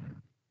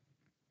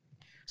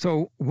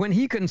 So when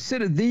he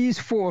considered these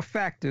four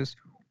factors,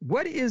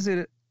 what is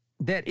it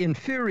that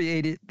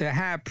infuriated the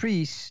high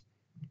priest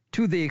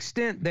to the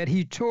extent that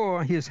he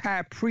tore his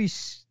high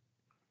priestly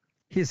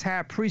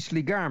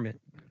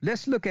garment?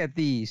 Let's look at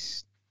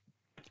these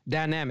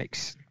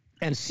dynamics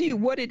and see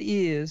what it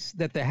is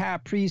that the high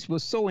priest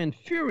was so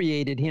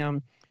infuriated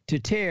him to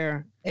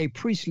tear a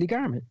priestly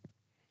garment.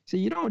 See,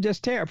 you don't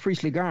just tear a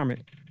priestly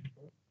garment.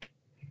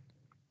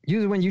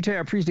 Usually when you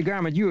tear a priestly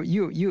garment,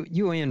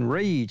 you're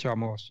enraged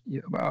almost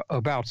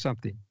about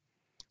something.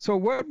 So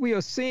what we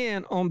are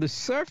seeing on the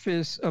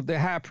surface of the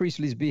high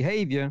priestly's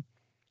behavior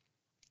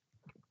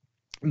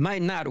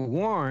might not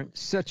warrant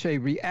such a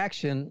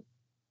reaction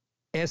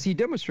as he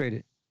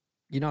demonstrated.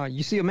 You know,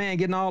 you see a man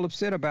getting all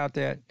upset about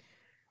that.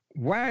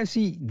 Why is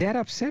he that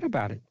upset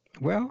about it?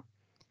 Well,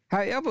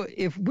 however,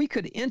 if we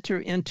could enter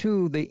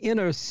into the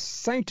inner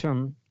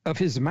sanctum of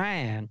his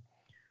mind,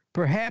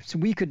 perhaps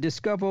we could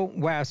discover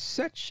why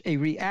such a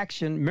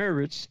reaction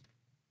merits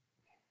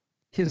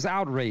his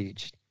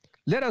outrage.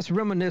 Let us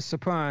reminisce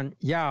upon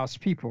Yah's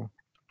people.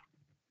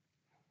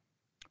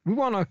 We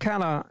want to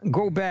kind of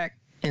go back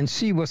and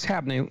see what's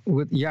happening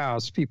with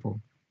Yah's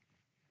people.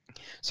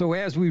 So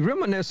as we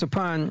reminisce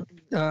upon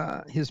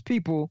his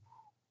people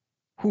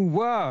who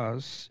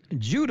was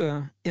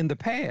Judah in the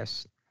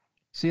past.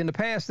 See, in the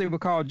past they were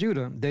called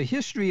Judah. The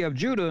history of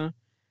Judah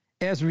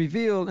as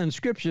revealed in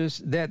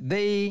scriptures that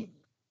they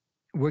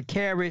were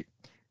carried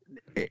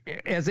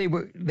as they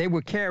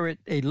were carried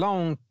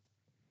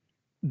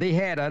they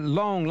had a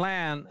long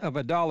line of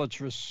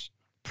idolatrous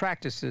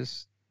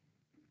practices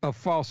of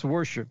false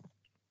worship.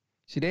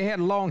 See, they had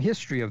a long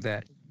history of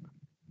that.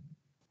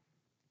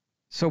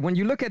 So when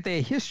you look at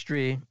their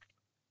history,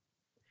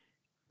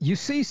 you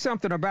see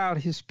something about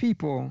his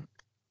people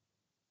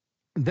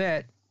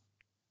that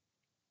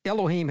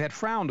Elohim had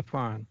frowned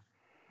upon,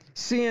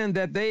 seeing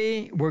that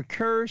they were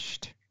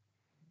cursed,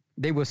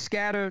 they were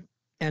scattered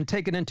and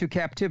taken into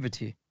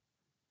captivity,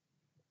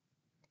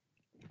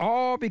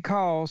 all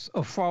because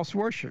of false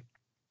worship.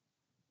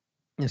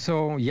 And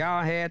so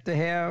Yah had to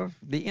have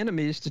the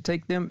enemies to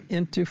take them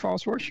into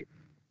false worship.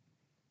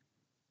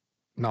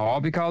 Now,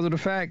 all because of the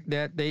fact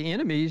that the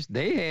enemies,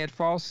 they had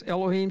false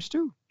Elohims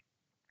too.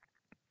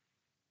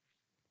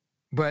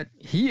 But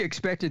he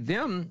expected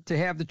them to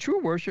have the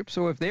true worship.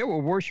 So if they were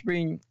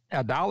worshiping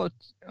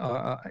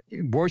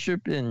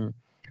worship and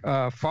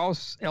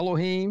false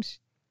Elohims,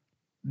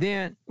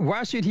 then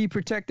why should he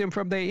protect them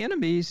from their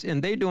enemies?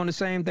 And they doing the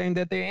same thing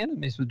that their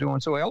enemies were doing.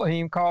 So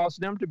Elohim caused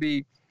them to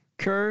be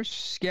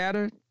cursed,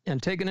 scattered,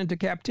 and taken into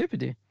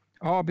captivity,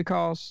 all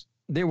because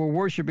they were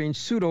worshiping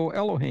pseudo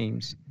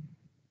Elohims.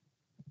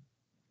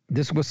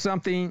 This was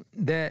something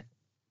that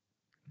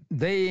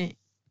they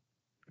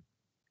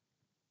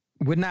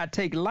would not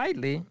take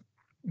lightly,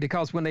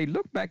 because when they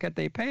look back at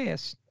their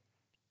past,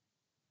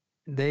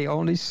 they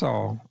only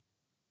saw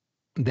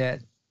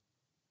that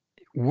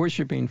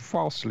worshiping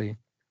falsely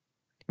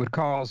would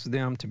cause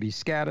them to be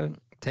scattered,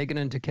 taken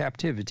into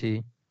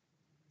captivity,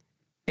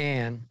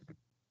 and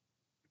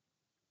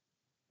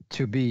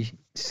to be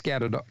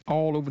scattered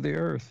all over the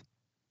earth.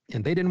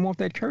 And they didn't want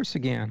that curse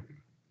again.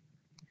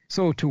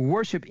 So to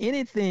worship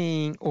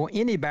anything or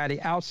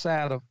anybody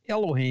outside of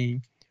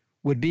Elohim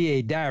would be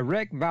a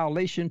direct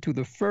violation to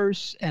the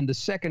first and the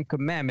second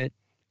commandment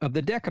of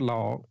the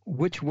Decalogue,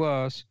 which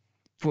was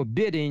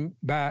forbidding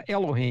by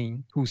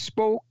Elohim, who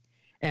spoke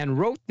and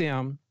wrote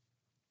them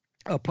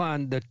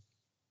upon the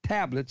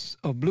tablets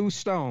of blue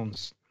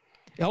stones.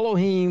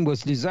 Elohim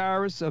was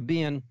desirous of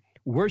being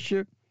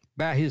worshiped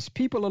by his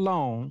people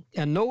alone,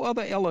 and no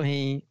other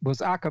Elohim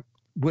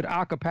would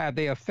occupy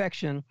their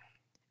affection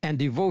and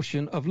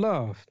devotion of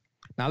love.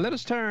 Now let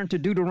us turn to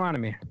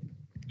Deuteronomy.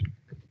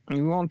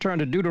 We want to turn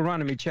to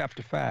Deuteronomy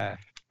chapter 5.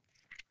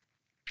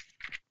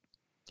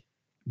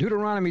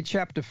 Deuteronomy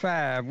chapter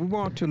 5, we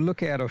want to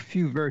look at a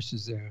few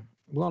verses there.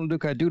 We want to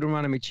look at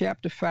Deuteronomy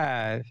chapter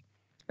 5,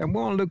 and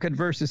we want to look at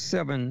verses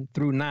 7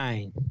 through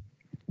 9.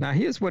 Now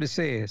here's what it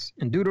says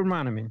in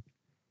Deuteronomy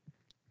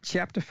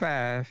chapter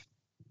 5,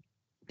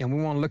 and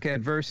we want to look at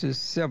verses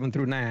 7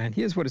 through 9.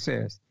 Here's what it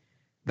says.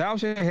 Thou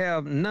shalt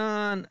have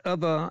none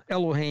other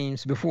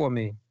Elohims before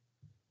me.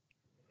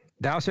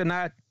 Thou shalt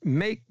not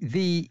make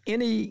thee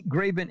any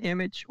graven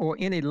image or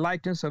any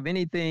likeness of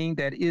anything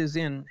that is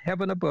in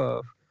heaven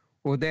above,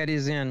 or that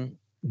is in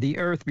the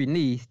earth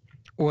beneath,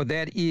 or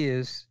that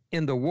is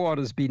in the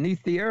waters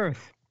beneath the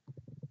earth.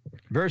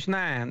 Verse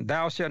 9,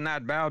 thou shalt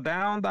not bow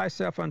down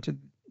thyself unto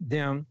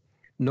them,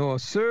 nor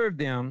serve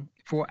them,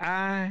 for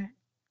I,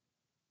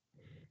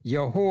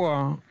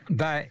 Yahuwah,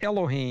 thy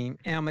Elohim,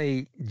 am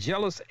a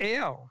jealous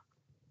El,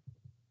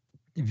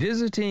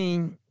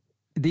 visiting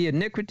the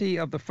iniquity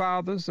of the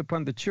fathers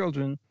upon the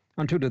children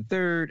unto the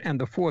third and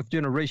the fourth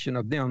generation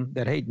of them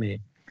that hate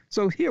me.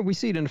 So here we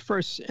see it in the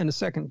first and the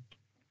second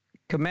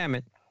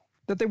commandment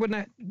that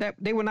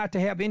they were not to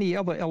have any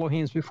other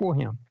Elohims before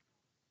him.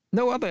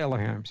 No other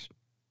Elohims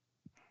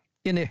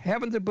in the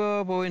heavens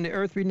above or in the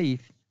earth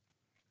beneath.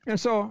 And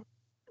so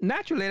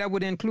naturally that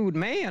would include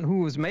man, who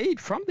was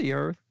made from the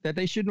earth, that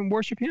they shouldn't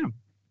worship him.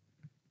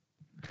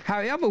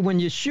 However, when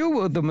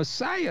Yeshua, the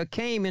Messiah,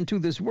 came into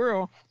this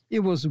world, it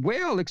was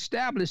well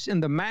established in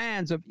the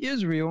minds of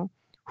Israel,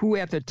 who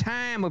at the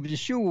time of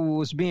Yeshua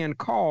was being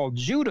called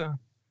Judah.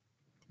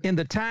 In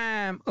the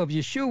time of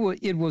Yeshua,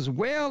 it was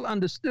well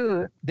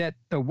understood that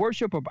the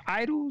worship of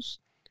idols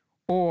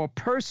or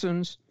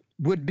persons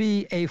would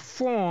be a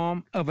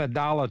form of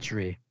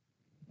idolatry.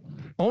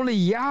 Only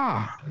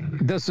Yah,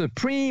 the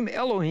supreme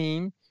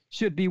Elohim,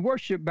 should be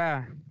worshipped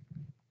by.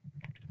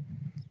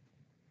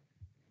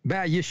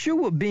 By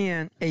Yeshua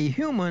being a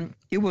human,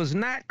 it was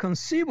not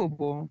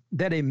conceivable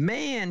that a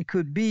man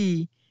could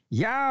be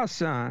Yah's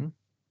son.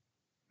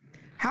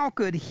 How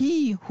could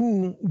he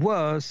who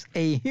was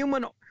a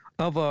human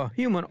of a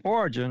human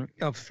origin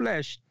of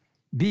flesh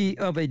be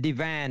of a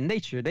divine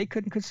nature? They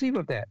couldn't conceive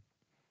of that.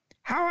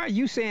 How are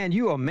you saying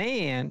you are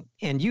man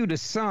and you the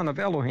son of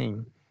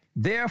Elohim?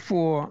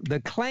 Therefore,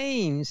 the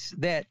claims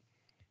that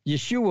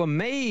Yeshua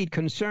made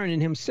concerning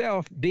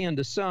himself being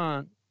the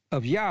son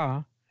of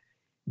Yah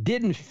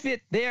didn't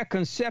fit their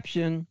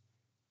conception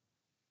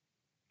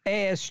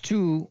as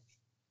to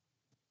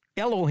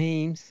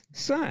Elohim's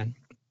son.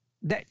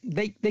 That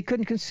they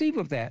couldn't conceive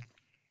of that.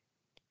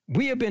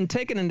 We have been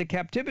taken into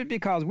captivity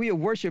because we have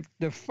worshiped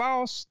the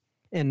false,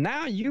 and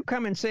now you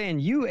come and saying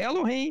you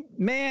Elohim,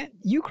 man,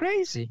 you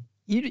crazy.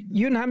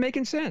 You're not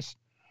making sense.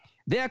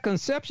 Their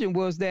conception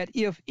was that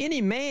if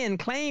any man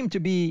claimed to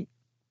be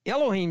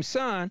Elohim's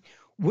son,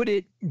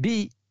 would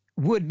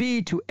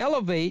be to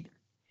elevate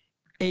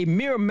a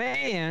mere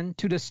man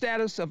to the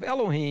status of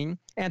Elohim,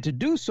 and to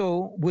do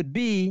so would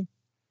be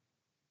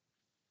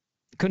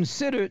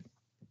considered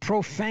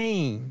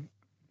profane.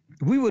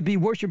 We would be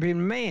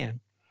worshiping man.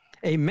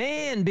 A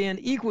man being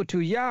equal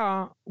to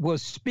Yah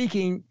was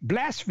speaking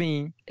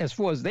blasphemy as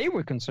far as they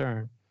were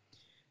concerned.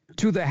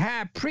 To the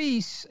high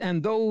priests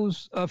and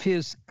those of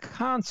his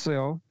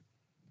council,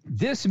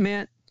 this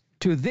meant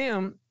to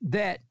them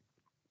that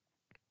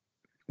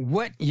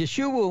what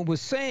Yeshua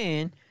was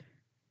saying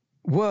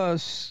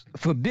was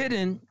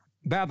forbidden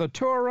by the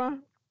Torah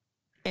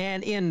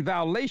and in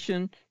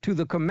violation to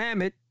the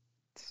commandment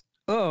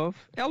of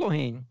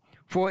Elohim.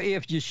 For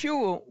if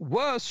Yeshua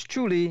was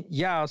truly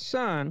Yah's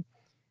son,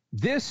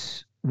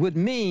 this would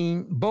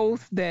mean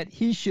both that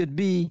he should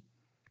be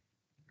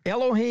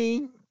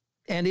Elohim,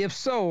 and if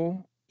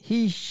so,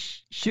 he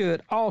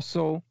should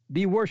also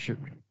be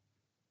worshiped.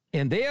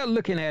 And they are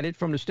looking at it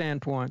from the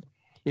standpoint,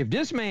 if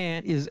this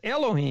man is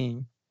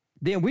Elohim,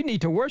 then we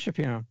need to worship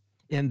him.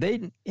 And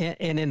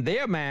in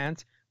their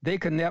minds, they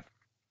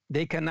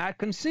cannot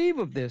conceive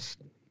of this.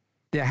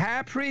 The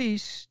high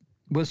priest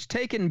was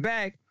taken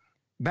back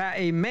by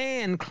a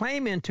man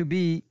claiming to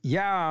be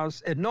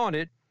Yah's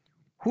anointed,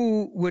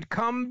 who would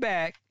come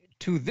back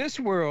to this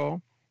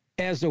world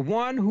as the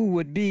one who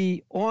would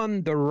be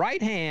on the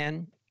right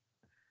hand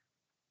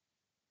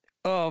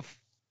of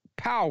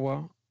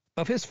power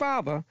of his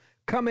Father,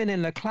 coming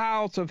in the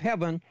clouds of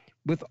heaven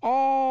with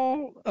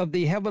all of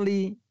the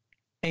heavenly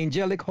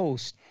angelic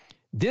hosts.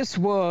 This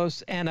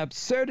was an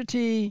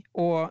absurdity,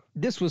 or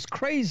this was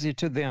crazy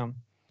to them.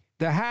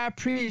 The high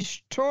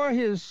priest tore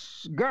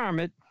his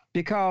garment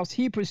because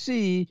he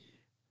perceived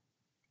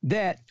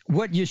that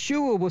what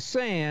Yeshua was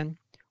saying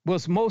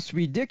was most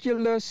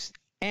ridiculous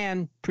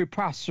and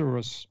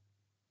preposterous.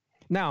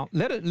 Now,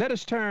 let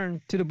us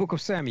turn to the book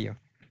of Samuel.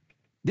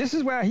 This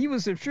is why he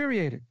was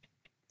infuriated.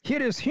 Here,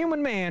 this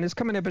human man is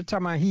coming up and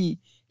talking about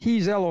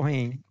he's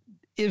Elohim.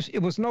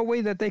 It was no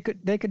way that they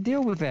could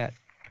deal with that.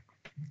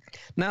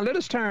 Now, let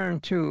us turn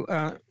to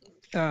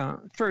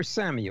 1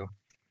 Samuel.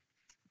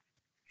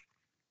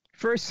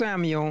 1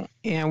 Samuel,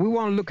 and we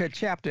want to look at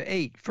chapter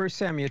 8, 1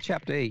 Samuel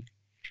chapter 8.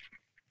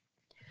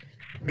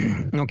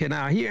 Okay,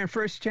 now here in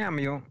 1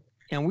 Samuel,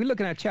 and we're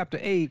looking at chapter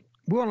 8,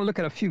 we want to look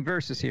at a few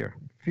verses here,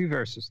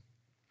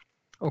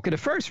 Okay, the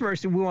first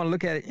verse that we want to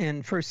look at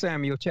in 1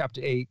 Samuel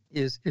chapter 8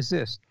 is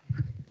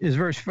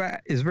verse 5,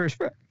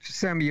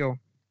 Samuel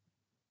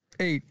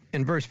 8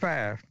 and verse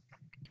 5.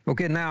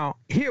 Okay, now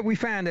here we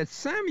find that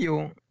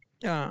Samuel,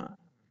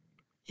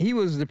 he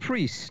was the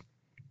priest,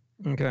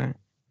 okay?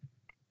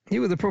 He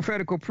was a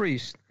prophetical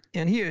priest,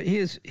 and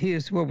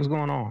here's what was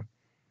going on.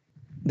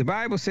 The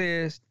Bible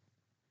says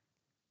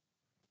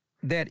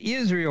that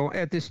Israel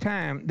at this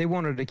time, they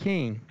wanted a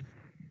king.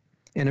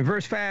 And in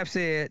verse 5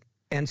 said,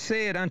 and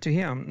said unto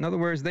him, in other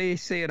words, they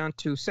said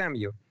unto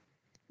Samuel,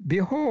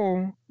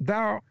 behold,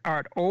 thou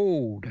art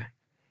old,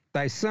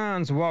 thy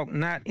sons walk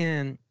not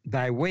in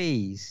thy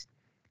ways.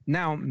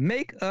 Now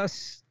make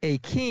us a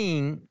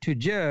king to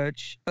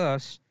judge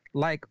us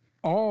like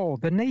all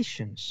the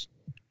nations.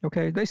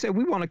 Okay, they said,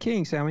 we want a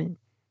king, Samuel.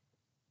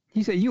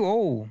 He said, you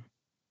old,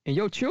 and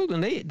your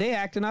children, they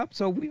acting up,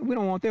 so we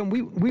don't want them.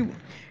 We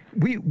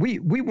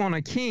want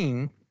a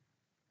king.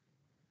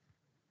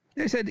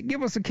 They said,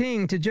 give us a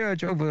king to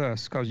judge over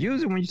us, because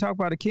usually when you talk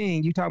about a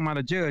king, you talk about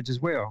a judge as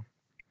well.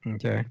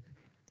 Okay.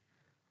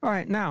 All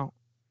right, now,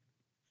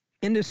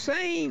 in the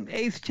same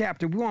 8th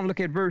chapter, we want to look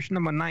at verse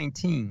number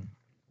 19,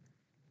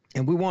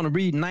 and we want to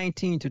read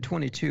 19 to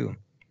 22.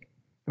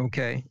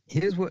 Okay,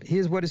 here's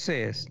what it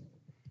says.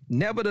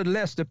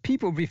 Nevertheless, the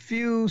people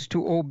refused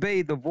to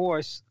obey the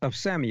voice of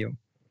Samuel.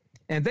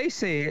 And they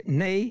said,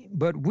 nay,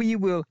 but we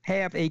will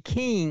have a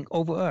king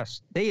over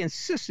us. They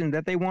insisted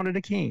that they wanted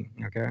a king,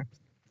 okay?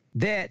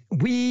 That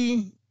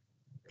we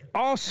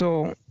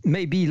also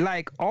may be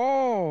like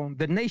all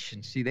the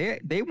nations. See,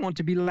 they want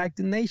to be like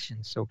the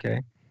nations,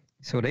 okay?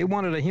 So they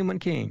wanted a human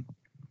king.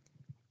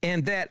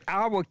 And that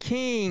our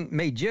king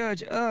may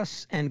judge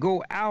us and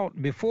go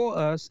out before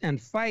us and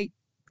fight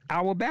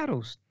our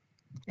battles.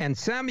 And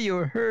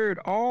Samuel heard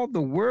all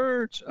the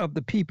words of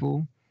the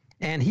people,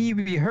 and he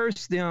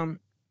rehearsed them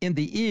in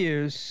the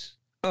ears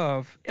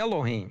of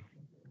Elohim.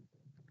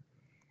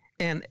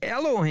 And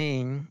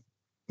Elohim,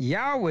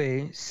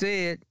 Yahweh,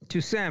 said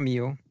to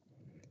Samuel,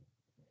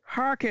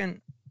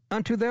 hearken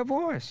unto their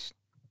voice,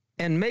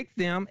 and make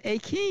them a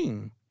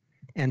king.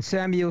 And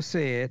Samuel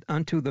said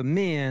unto the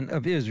men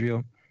of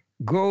Israel,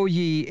 go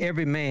ye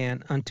every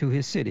man unto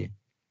his city.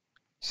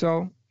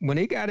 So when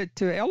they got it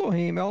to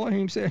Elohim,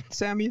 Elohim said,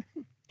 Samuel,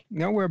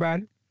 don't worry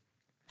about it.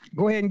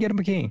 Go ahead and get him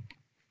a king.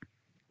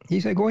 He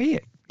said, go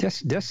ahead.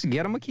 Just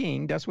get them a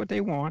king. That's what they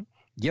want.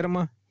 Get them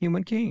a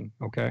human king,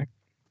 okay?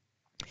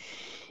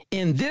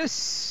 In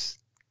this,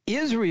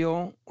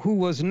 Israel, who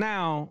was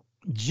now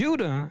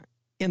Judah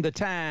in the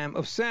time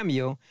of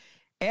Samuel,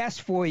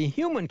 asked for a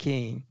human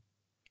king,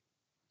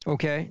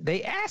 okay?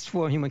 They asked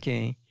for a human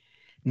king.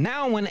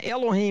 Now when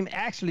Elohim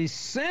actually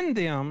send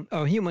them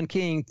a human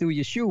king through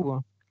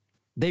Yeshua,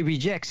 they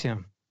rejects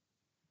him.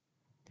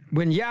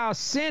 When Yah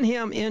sent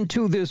him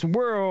into this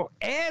world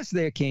as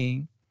their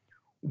king,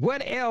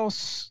 what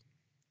else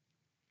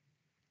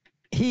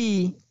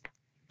the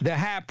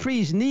high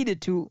priest,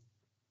 needed to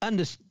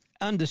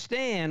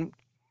understand,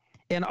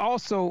 and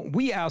also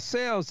we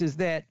ourselves, is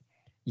that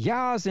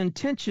Yah's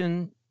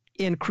intention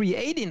in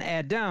creating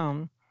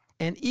Adam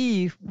and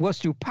Eve was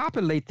to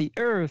populate the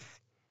earth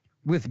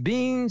with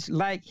beings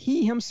like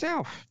he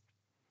himself.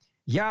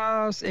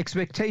 Yah's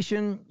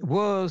expectation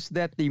was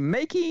that the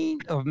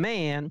making of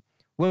man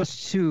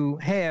was to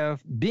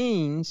have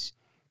beings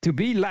to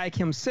be like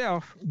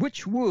himself,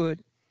 which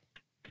would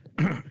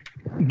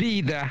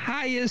be the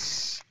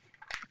highest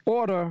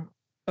order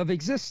of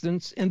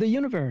existence in the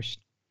universe.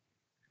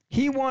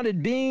 He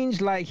wanted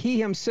beings like he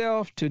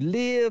himself to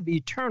live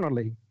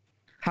eternally,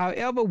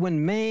 However,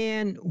 when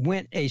man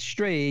went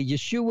astray,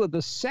 Yeshua,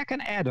 the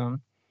second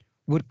Adam,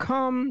 would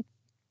come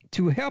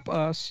to help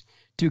us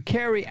to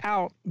carry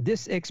out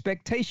this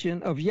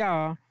expectation of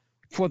Yah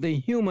for the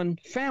human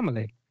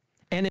family.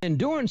 And in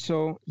doing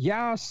so,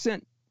 Yah's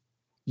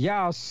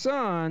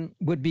son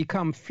would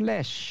become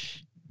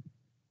flesh.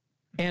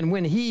 And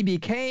when he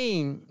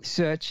became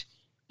such,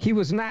 he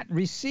was not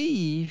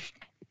received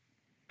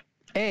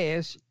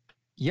as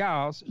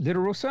Yah's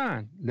literal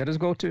son. Let us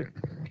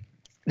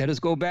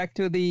go back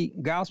to the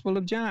Gospel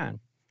of John.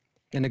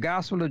 In the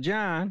Gospel of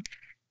John,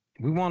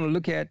 we want to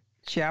look at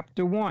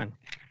chapter 1.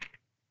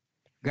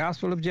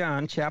 Gospel of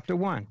John, chapter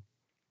 1.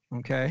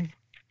 Okay.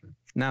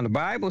 Now the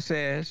Bible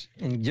says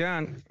in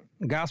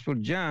Gospel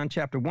of John,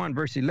 chapter 1,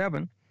 verse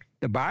 11,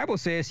 the Bible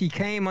says he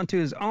came unto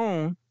his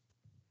own,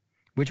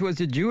 which was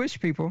the Jewish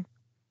people,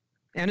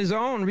 and his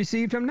own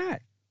received him not.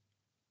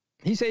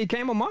 He said he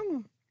came among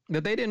them,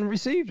 but they didn't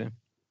receive him.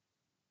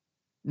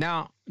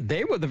 Now,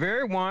 they were the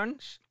very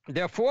ones,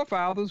 their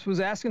forefathers was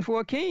asking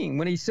for a king.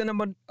 When he sent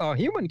them a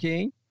human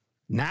king,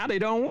 now they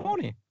don't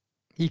want him.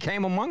 He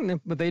came among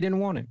them, but they didn't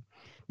want him.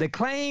 The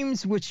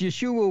claims which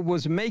Yeshua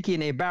was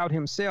making about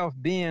himself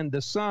being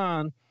the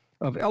son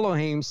of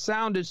Elohim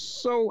sounded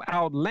so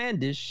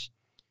outlandish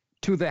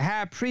to the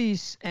high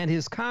priest and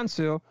his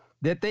council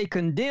that they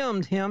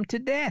condemned him to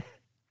death.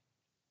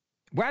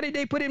 Why did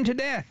they put him to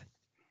death?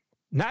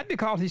 Not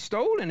because he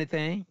stole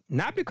anything,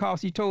 not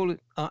because he told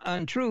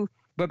untruth,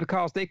 but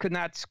because they could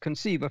not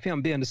conceive of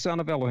him being the son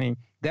of Elohim.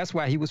 That's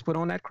why he was put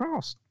on that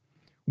cross.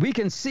 We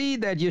can see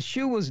that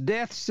Yeshua's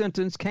death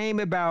sentence came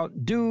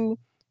about due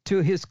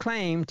to his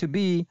claim to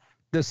be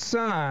the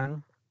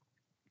son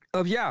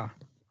of Yah.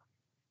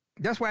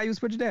 That's why he was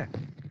put to death.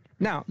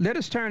 Now, let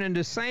us turn in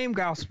the same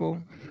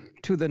gospel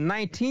to the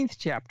 19th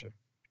chapter.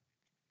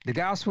 The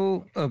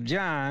Gospel of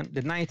John,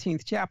 the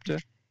 19th chapter,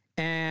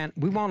 and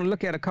we want to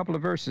look at a couple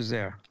of verses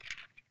there.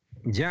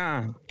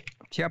 John,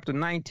 chapter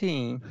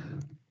 19,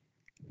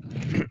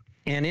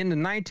 and in the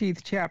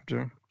 19th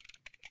chapter,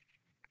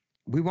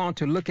 we want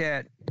to look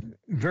at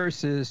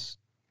verses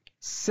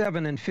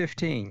 7 and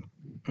 15.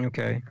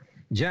 Okay.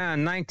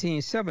 John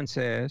 19:7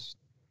 says,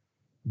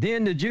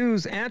 then the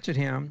Jews answered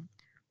him,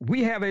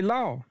 we have a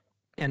law,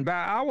 and by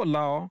our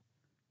law,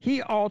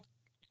 he ought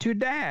to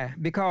die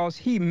because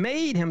he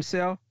made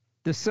himself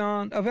the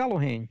son of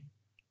Elohim.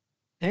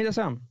 Ain't that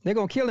something? They're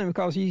going to kill him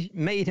because he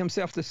made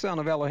himself the son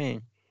of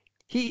Elohim.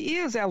 He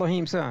is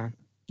Elohim's son.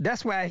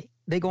 That's why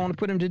they're going to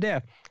put him to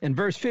death. And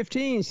verse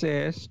 15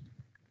 says,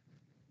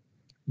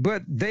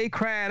 but they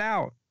cried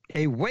out,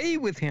 away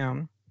with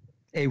him,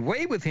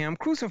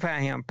 crucify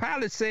him.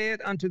 Pilate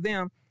said unto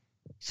them,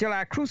 shall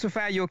I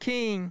crucify your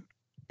king?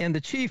 And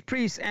the chief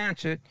priests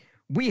answered,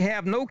 we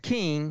have no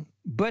king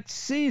but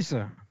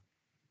Caesar.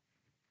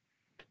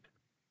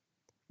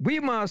 We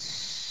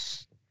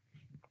must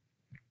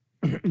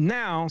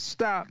now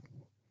stop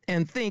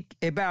and think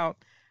about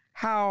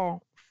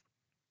how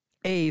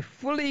a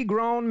fully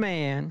grown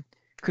man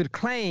could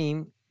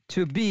claim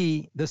to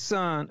be the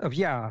son of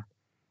Yah.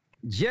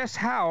 Just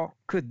how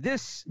could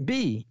this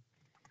be?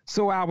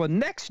 So our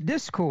next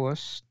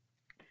discourse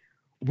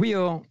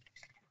will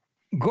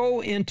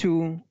go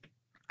into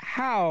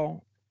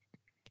how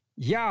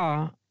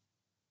Yah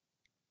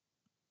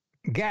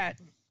got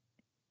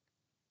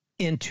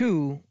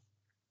into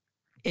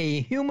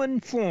a human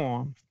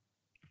form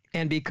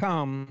and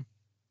became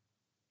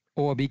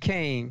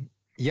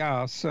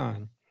Yah's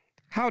son.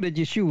 How did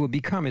Yeshua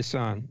become his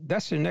son?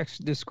 That's the next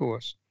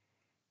discourse.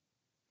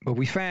 But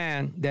we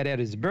find that at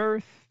his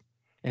birth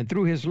and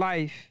through his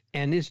life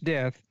and his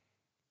death,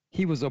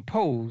 he was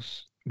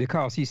opposed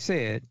because he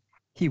said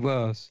he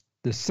was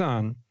the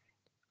son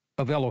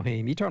of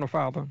Elohim. Eternal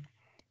Father,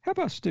 help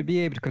us to be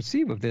able to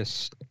conceive of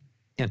this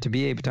and to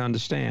be able to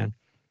understand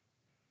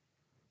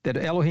that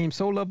Elohim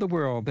so loved the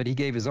world that he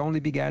gave his only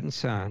begotten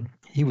son.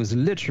 He was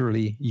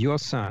literally your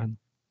son.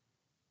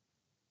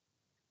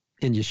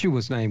 In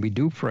Yeshua's name we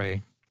do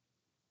pray.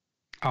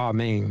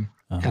 Amen.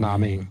 And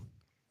amen.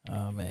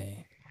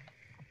 Amen.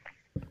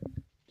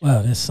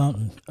 Well, there's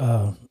something.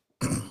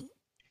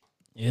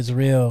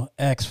 Israel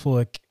asked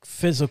for a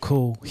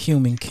physical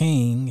human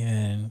king,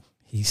 and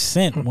he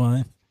sent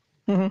one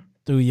through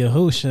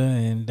Yahusha,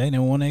 and they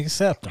didn't want to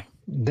accept him.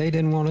 They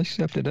didn't want to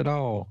accept it at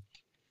all.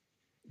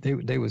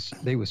 They was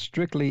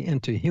strictly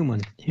into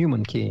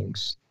human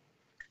kings,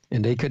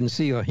 and they couldn't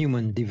see a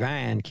human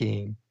divine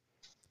king.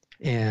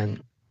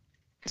 And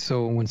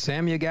so when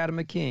Samuel got him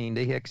a king,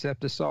 they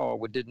accepted Saul,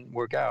 what didn't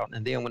work out.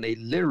 And then when they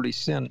literally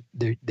sent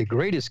the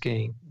greatest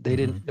king, they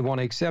didn't want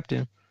to accept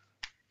him,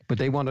 but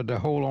they wanted to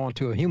hold on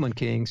to a human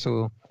king.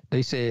 So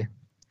they said,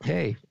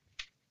 hey,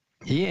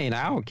 he ain't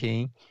our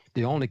king.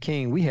 The only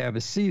king we have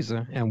is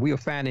Caesar. And we are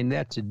finding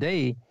that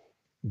today,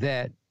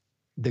 that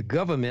the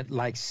government,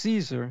 like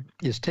Caesar,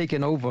 is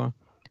taking over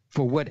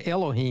for what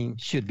Elohim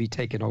should be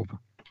taking over.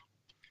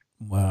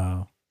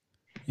 Wow.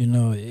 You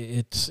know,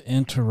 it's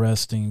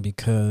interesting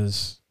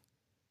because,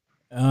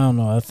 I don't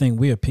know, I think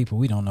we are people,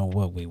 we don't know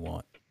what we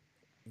want.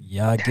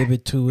 Y'all give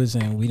it to us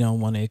and we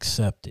don't want to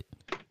accept it.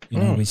 You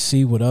know, we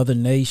see what other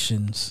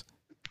nations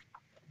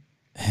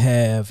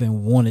have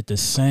and wanted the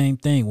same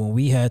thing when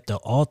we had the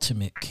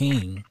ultimate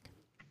king.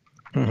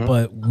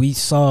 But we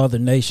saw the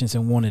nations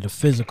and wanted a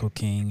physical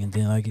king, and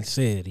then, like he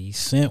said, he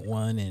sent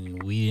one,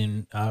 and we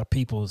and our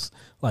people's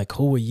like,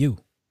 who are you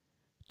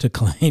to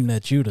claim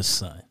that you the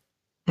son?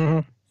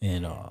 And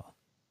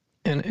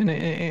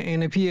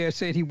if he had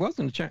said he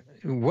wasn't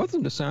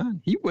the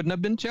son, he wouldn't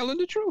have been telling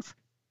the truth.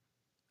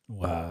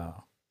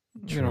 Wow,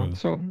 you know.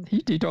 So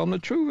he told them the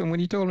truth, and when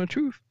he told them the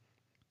truth,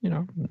 you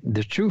know,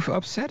 the truth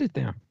upset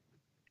them.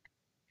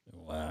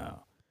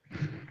 Wow.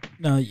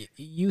 Now,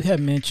 you had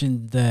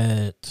mentioned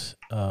that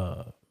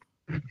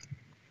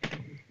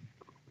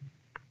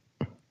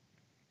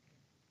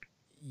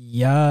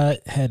Yah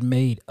had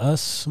made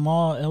us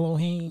small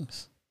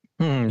Elohims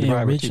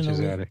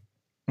originally.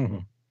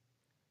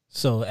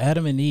 So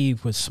Adam and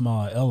Eve were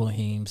small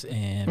Elohims,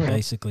 and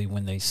basically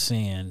when they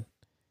sinned,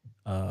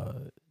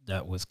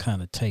 that was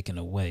kind of taken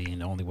away,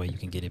 and the only way you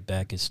can get it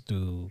back is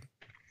through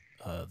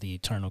the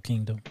eternal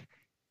kingdom.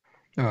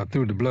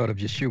 Through the blood of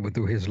Yeshua,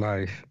 through his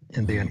life,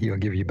 and then he'll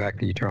give you back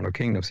the eternal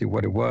kingdom. See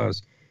what it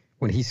was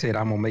when he said,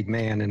 I'm going to make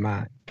man in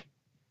my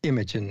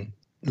image and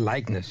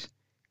likeness.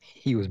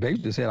 He was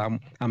basically said,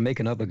 I'm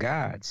making other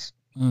gods.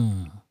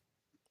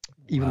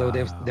 Even though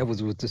that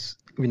was with this,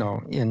 you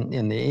know,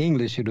 in the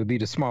English, it would be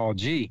the small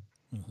g,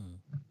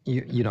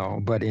 you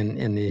know, but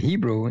in the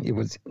Hebrew, it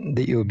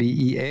would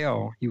be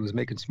El. He was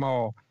making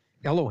small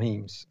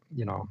Elohims,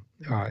 you know,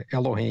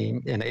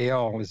 Elohim, and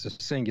El is a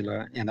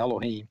singular, and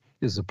Elohim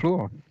is a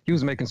plural. He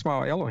was making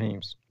small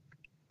Elohims.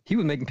 He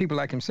was making people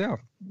like himself.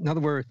 In other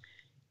words,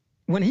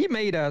 when he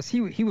made us,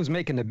 he was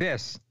making the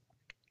best.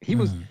 He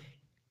was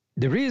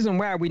the reason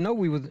why we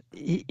know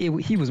he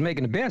was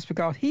making the best,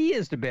 because he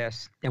is the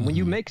best. And when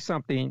you make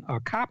something a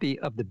copy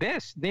of the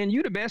best, then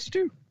you're the best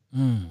too.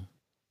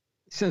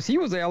 Since he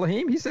was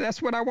Elohim, he said,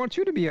 that's what I want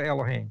you to be, an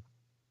Elohim.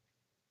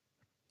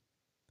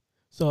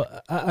 So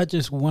I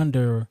just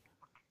wonder,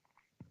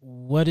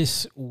 what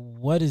is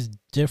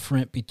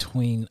different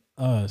between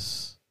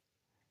us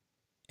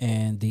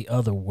and the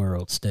other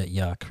worlds that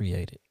Yah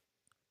created?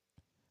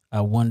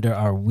 I wonder,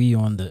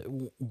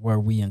 were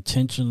we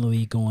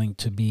intentionally going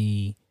to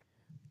be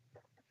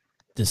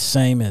the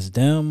same as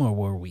them, or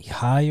were we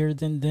higher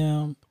than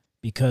them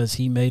because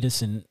he made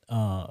us in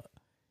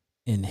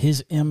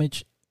his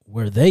image?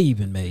 Were they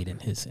even made in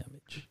his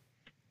image?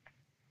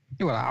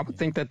 Well, I would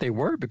think that they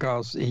were,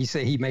 because he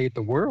said he made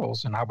the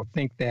worlds, and I would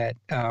think that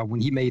when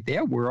he made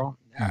their world,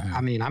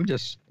 I mean, I'm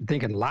just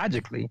thinking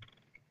logically,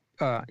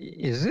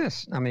 is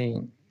this? I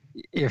mean,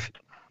 if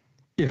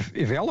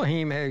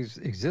Elohim has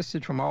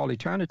existed from all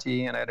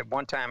eternity, and at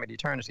one time in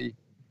eternity,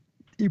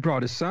 he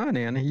brought his son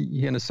in,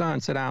 he and the son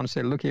sat down and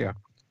said, look here,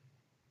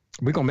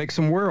 we're going to make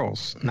some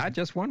worlds, not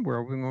just one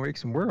world, we're going to make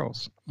some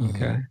worlds,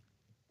 okay?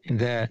 And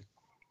that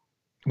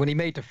when he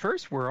made the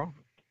first world,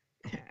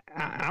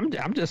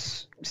 I'm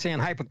just saying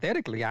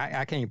hypothetically,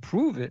 I can't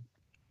prove it,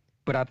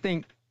 but I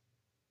think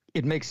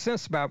it makes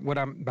sense about what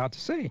I'm about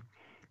to say,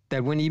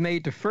 that when he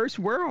made the first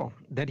world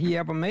that he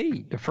ever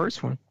made, the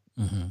first one,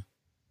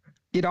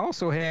 it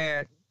also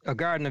had a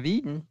Garden of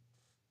Eden,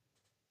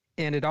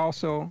 and it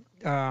also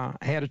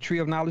had a tree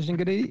of knowledge and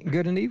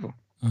good and evil.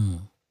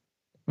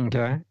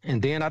 Okay.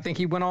 And then I think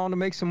he went on to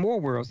make some more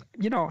worlds.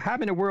 You know, how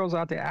many worlds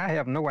out there? I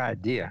have no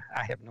idea.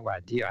 I have no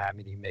idea how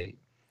many he made.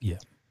 Yeah.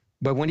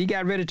 But when he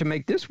got ready to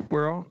make this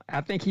world,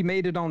 I think he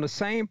made it on the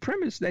same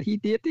premise that he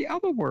did the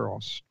other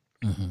worlds.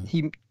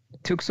 He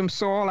took some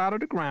soil out of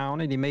the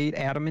ground, and he made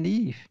Adam and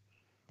Eve.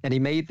 And he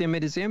made them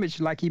in his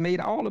image like he made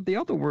all of the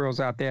other worlds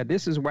out there.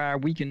 This is why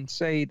we can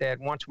say that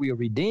once we are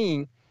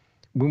redeemed,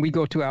 when we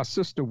go to our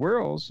sister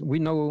worlds, we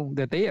know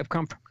that they have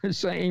come from the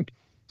same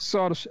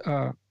sort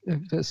of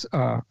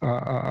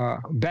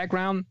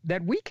background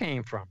that we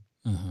came from.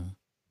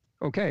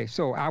 Okay,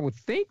 so I would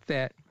think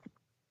that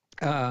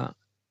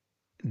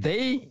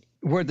they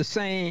were the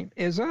same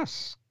as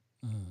us.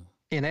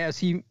 And as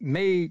he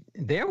made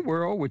their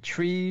world with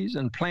trees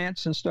and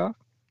plants and stuff,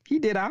 he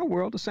did our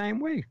world the same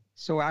way.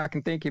 So I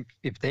can think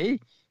if they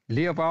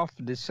live off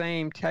the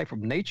same type of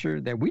nature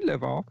that we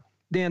live off,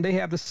 then they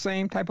have the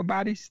same type of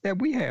bodies that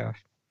we have.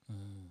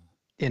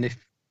 And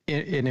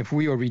if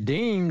we are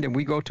redeemed and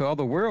we go to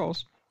other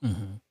worlds,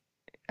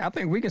 I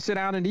think we can sit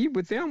down and eat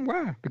with them.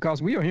 Why?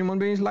 Because we are human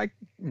beings like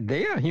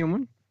they are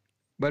human,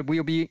 but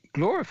we'll be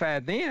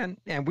glorified then,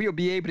 and we'll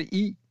be able to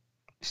eat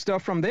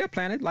stuff from their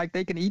planet like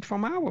they can eat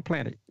from our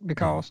planet,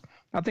 because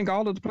I think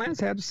all of the planets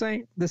have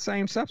the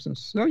same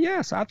substance. So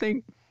yes, I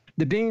think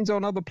the beings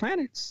on other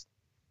planets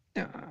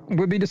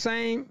would be the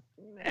same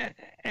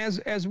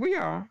as we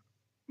are,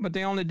 but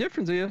the only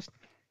difference is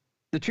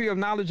the tree of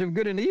knowledge of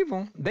good and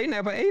evil, they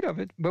never ate of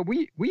it, but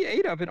we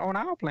ate of it on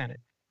our planet.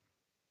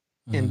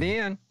 And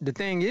then the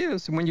thing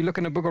is, when you look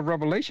in the book of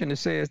Revelation, it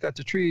says that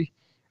the tree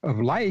of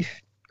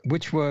life,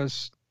 which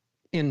was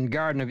in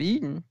Garden of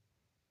Eden,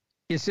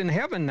 it's in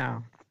heaven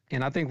now.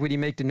 And I think when he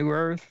make the new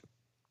earth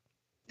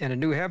and the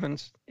new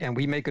heavens, and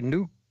we make a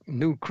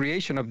new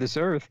creation of this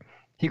earth,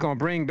 he going to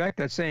bring back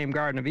that same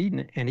Garden of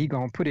Eden, and he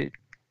going to put it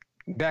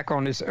back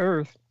on this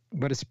earth,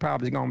 but it's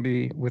probably going to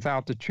be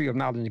without the tree of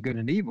knowledge of good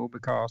and evil,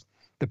 because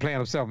the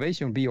plan of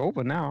salvation will be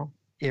over now.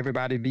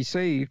 Everybody be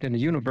saved, and the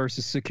universe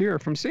is secure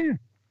from sin.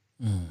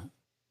 Mm.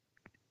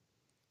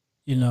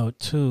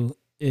 Too,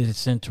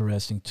 it's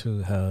interesting,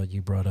 too, how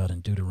you brought out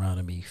in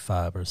Deuteronomy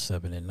 5, verse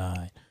 7 and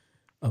 9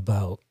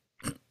 about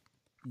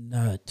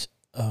not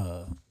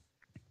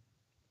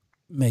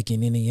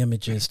making any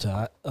images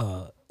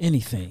to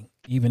anything,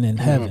 even in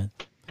heaven.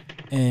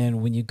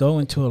 And when you go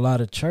into a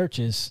lot of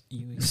churches,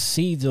 you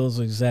see those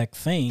exact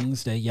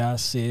things that Yah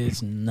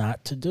says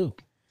not to do.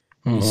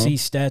 You see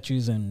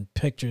statues and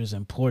pictures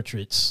and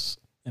portraits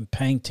and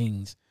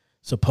paintings,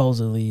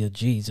 supposedly of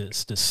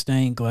Jesus, the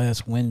stained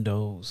glass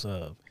windows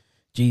of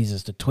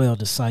Jesus, the 12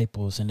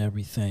 disciples and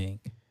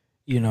everything.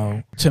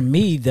 To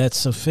me, that's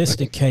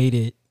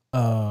sophisticated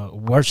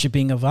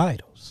worshiping of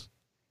idols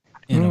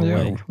in a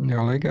way.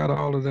 They got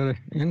all of that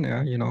in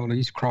there,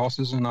 these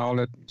crosses and all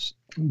that,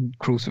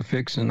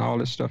 crucifix and all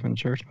this stuff in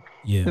church.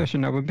 Yeah. That should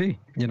never be,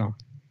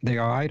 they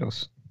are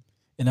idols.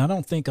 And I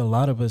don't think a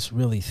lot of us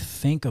really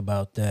think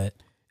about that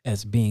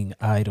as being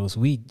idols.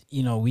 We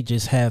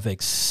just have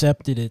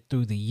accepted it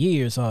through the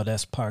years. Oh,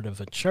 that's part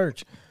of a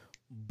church.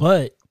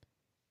 But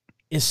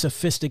it's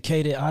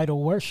sophisticated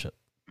idol worship.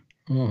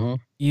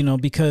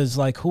 Because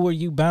like, who are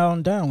you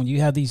bowing down when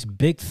you have these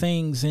big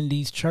things in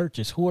these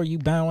churches? Who are you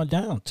bowing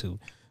down to?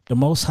 The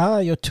Most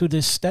High or to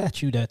this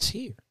statue that's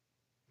here?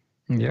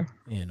 Yeah.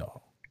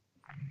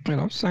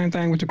 Same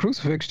thing with the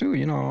crucifix too.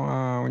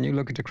 When you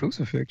look at the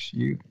crucifix,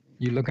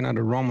 you're looking at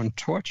a Roman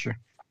torture.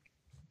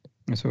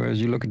 And so as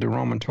you look at the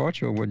Roman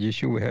torture, what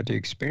Yeshua had to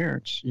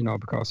experience,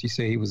 because he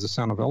said he was the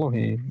son of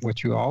Elohim,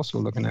 what you're also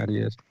looking at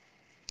is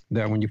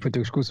that when you put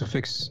this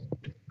crucifix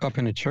up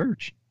in the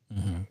church,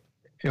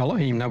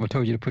 Elohim never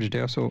told you to put it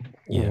there. So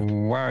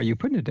why are you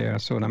putting it there?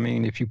 So,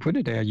 if you put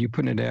it there, you're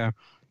putting it there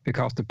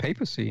because the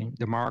papacy,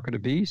 the mark of the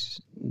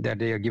beast that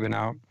they are giving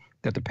out,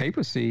 that the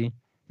papacy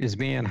is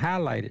being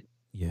highlighted.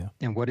 Yeah.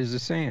 And what is it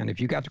saying? If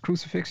you got the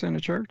crucifix in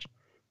the church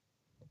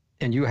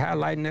and you're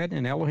highlighting that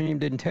and Elohim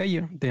didn't tell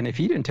you, then if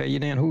he didn't tell you,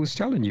 then who's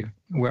telling you?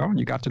 Well,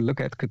 you got to look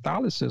at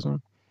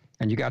Catholicism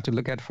and you got to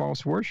look at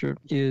false worship,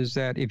 is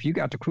that if you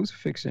got the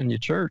crucifix in your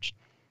church,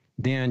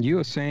 then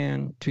you're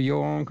saying to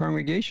your own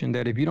congregation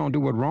that if you don't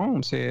do what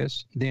Rome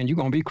says, then you're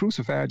going to be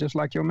crucified just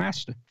like your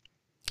master.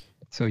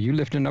 So you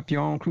lifting up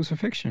your own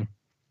crucifixion.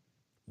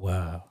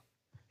 Wow.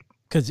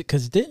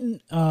 Because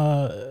didn't,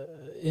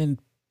 in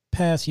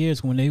past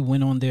years when they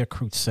went on their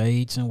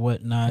crusades and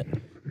whatnot,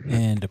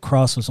 and the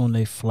cross was on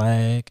their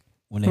flag,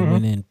 when they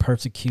went in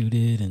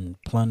persecuted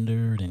and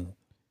plundered and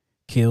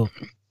killed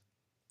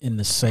in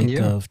the sake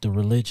of the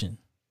religion.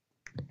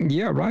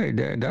 Yeah, right.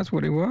 That's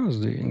what it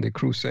was, the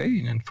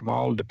crusade. And from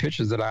all the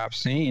pictures that I've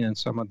seen and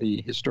some of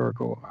the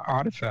historical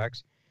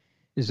artifacts,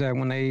 is that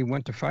when they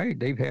went to fight,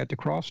 they've had the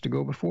cross to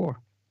go before,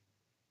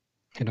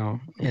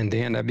 and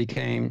then that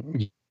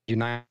became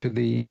united to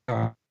the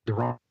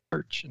Roman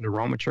Church, and the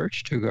Roman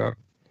Church took up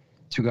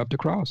the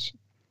cross.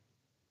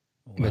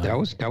 Wow. But that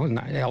was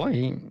not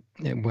Elohim.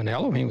 When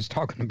Elohim was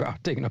talking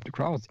about taking up the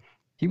cross,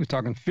 he was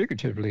talking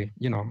figuratively.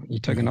 You're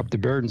taking up the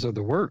burdens of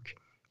the work.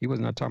 He was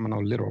not talking about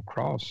no literal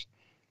cross.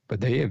 But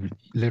they have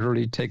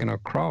literally taken a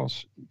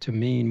cross to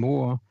mean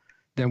more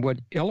than what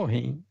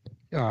Elohim,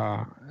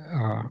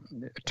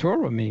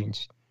 Torah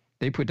means.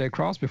 They put that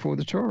cross before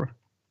the Torah.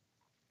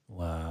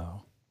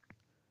 Wow.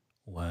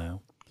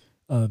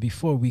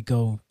 Before we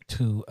go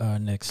to our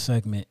next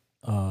segment,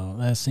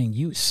 last thing,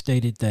 you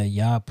stated that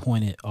Yah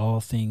pointed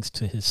all things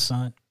to his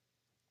son.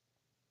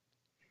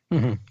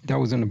 That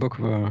was in the book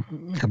of, I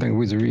think we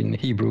was reading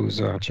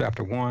Hebrews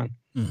chapter 1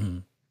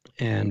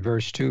 and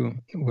verse 2,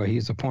 where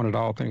he's appointed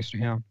all things to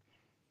him.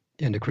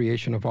 And the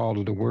creation of all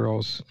of the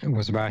worlds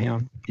was by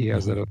him. He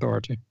has that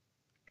authority.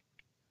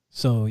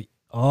 So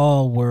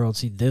all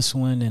worlds, this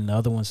one and the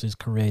other ones is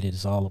created,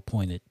 is all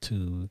appointed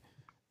to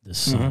the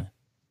Son.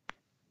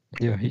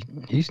 Yeah,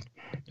 he's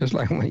just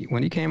like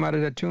when he came out of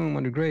that tomb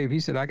on the grave,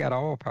 he said, I got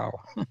all power.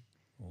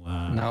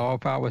 Wow. Now all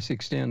power is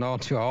extended all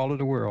to all of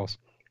the worlds.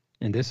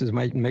 And this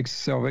makes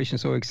salvation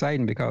so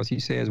exciting, because he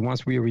says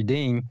once we are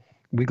redeemed,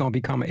 we're going to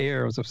become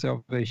heirs of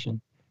salvation.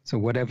 So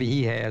whatever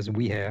he has,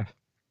 we have.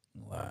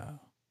 Wow.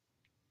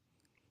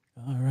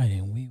 All right,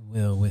 and we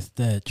will, with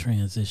that,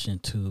 transition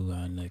to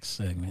our next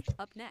segment.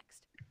 Up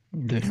next,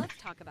 let's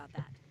talk about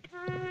that.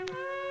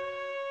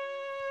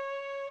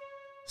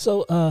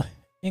 So,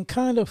 and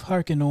kind of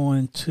harken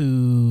on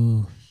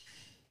to,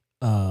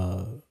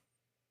 kind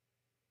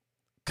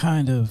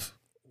of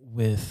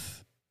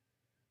with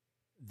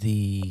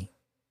the,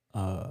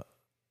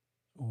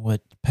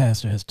 what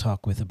Pastor has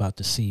talked with about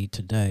the seed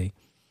today,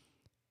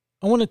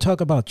 I want to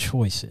talk about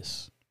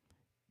choices,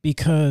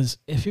 because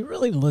if you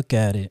really look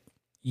at it,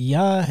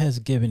 Yah has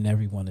given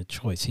everyone a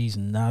choice. He's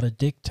not a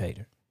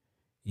dictator.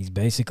 He's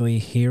basically,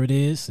 here it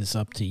is. It's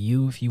up to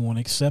you if you want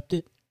to accept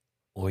it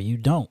or you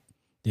don't.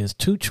 There's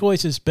two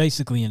choices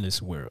basically in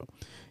this world,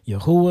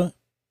 Yahuwah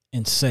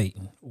and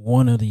Satan,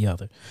 one or the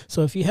other.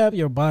 So if you have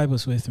your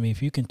Bibles with me,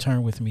 if you can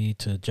turn with me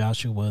to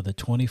Joshua, the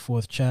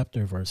 24th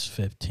chapter, verse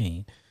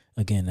 15.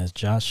 Again, that's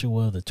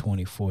Joshua, the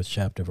 24th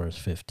chapter, verse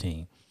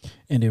 15.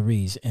 And it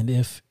reads, "And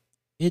if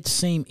it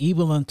seem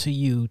evil unto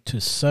you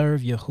to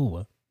serve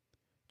Yahuwah,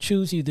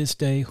 choose you this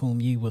day whom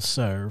ye will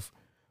serve,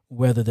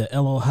 whether the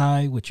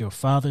Elohai which your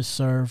fathers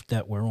served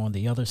that were on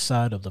the other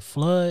side of the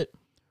flood,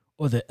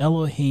 or the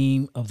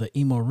Elohim of the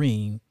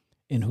Emorim,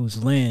 in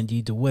whose land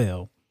ye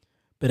dwell.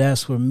 But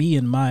as for me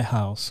and my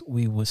house,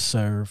 we will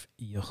serve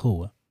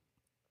Yahuwah."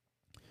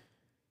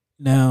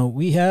 Now,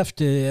 we have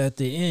to, at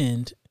the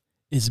end,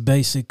 is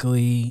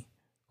basically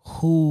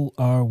who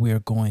are we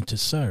going to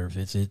serve?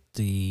 Is it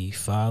the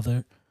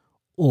Father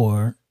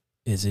or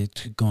is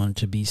it going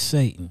to be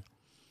Satan?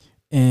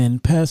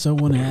 And Pastor, I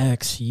want to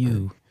ask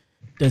you,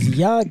 does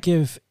Yah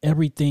give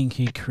everything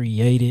he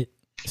created,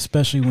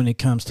 especially when it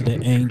comes to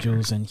the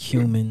angels and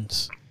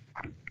humans,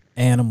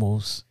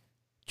 animals,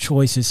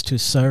 choices to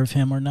serve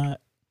him or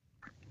not?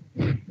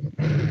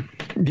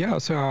 Yeah,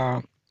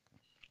 so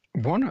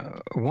one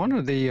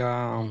of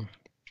the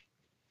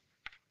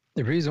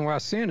reason why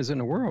sin is in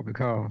the world,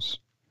 because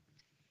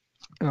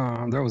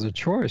there was a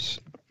choice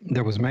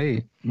that was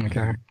made.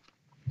 Okay.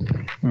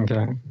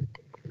 But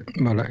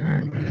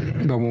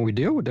when we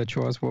deal with that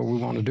choice, what we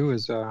want to do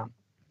is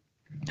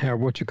have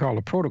what you call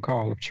a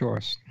protocol of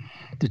choice,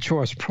 the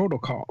choice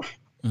protocol.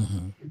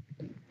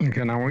 Mm-hmm.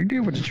 Okay. Now, when we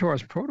deal with the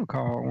choice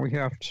protocol, we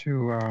have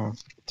to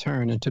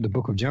turn into the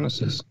book of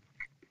Genesis.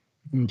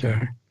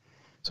 Okay.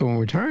 So when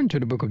we turn to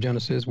the book of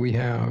Genesis, we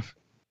have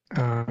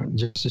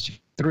Genesis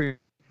 3.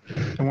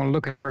 I want to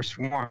look at verse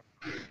 1.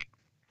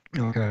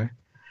 Okay.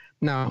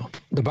 Now,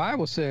 the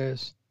Bible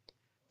says,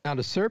 "Now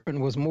the serpent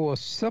was more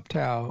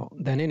subtle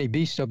than any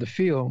beast of the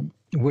field,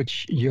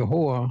 which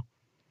Yahuwah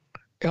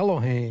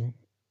Elohim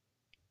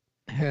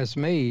has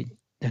made.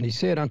 And he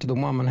said unto the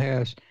woman,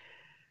 has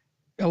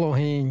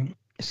Elohim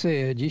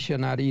said, ye shall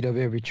not eat of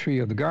every tree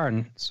of the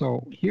garden."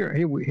 So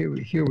here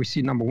we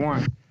see number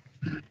one.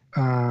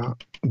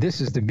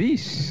 This is the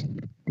beast.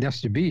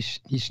 That's the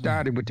beast. He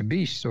started with the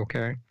beast,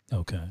 okay?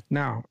 Okay.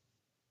 Now,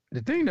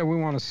 the thing that we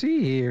want to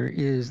see here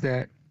is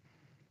that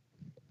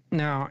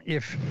now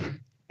if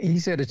he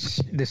said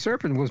the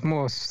serpent was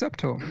more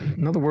subtle,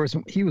 in other words,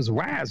 he was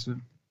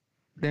wiser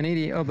than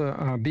any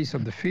other beast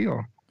of the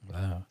field.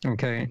 Wow.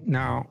 Okay.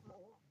 Now,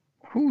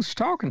 who's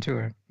talking to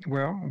him?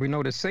 Well, we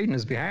know that Satan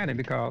is behind it,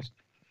 because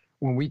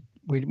when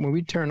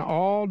we turn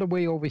all the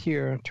way over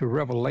here to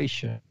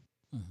Revelation,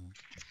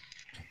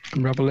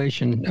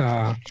 Revelation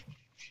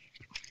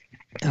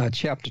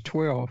chapter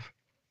 12,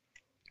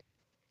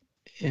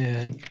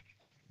 and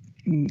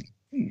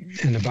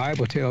the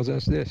Bible tells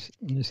us this.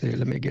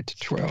 Let me get to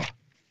 12.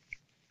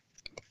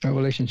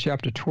 Revelation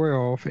chapter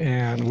 12,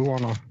 and we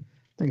want to, I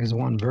think there's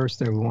one verse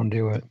there we want to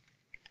deal with.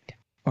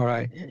 All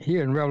right,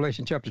 here in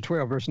Revelation chapter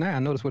 12, verse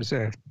 9, notice what it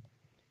says.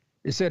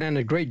 It said, "And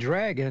the great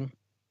dragon,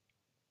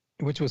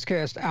 which was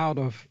cast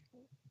out,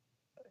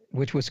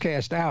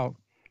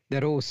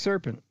 that old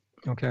serpent."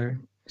 Okay,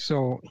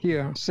 so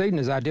here Satan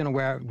is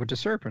identified with the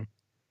serpent.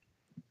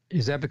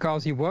 Is that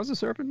because he was a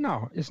serpent?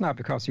 No, it's not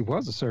because he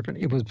was a serpent.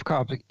 It was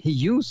because he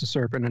used the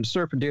serpent, and the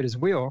serpent did his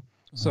will.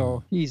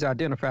 So he's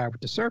identified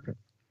with the serpent.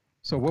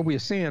 So what we are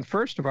saying,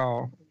 first of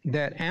all,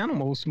 that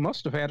animals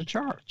must have had a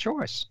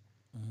choice.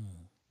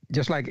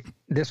 Just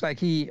like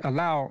he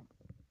allowed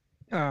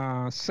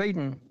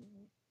Satan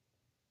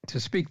to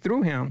speak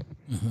through him,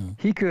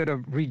 he could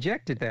have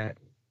rejected that.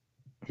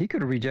 He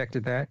could have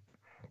rejected that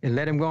and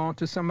let him go on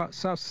to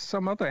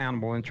some other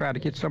animal and try to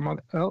get some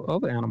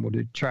other animal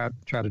to try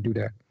to do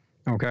that.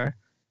 Okay.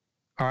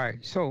 All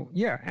right. So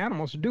yeah,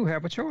 animals do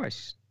have a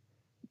choice.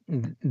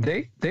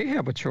 They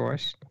have a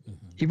choice,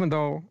 even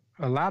though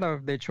a lot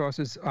of their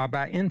choices are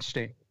by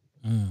instinct.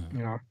 You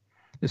know,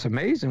 it's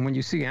amazing when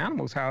you see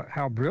animals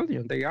how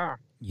brilliant they are.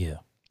 Yeah.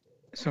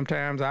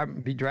 Sometimes I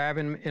be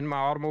driving in my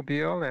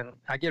automobile and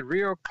I get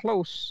real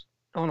close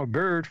on a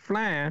bird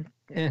flying,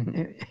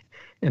 and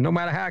no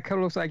matter how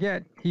close I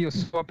get, he'll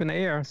soar up in the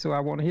air, so I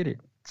want to hit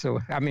it. So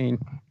I mean,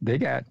 they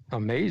got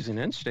amazing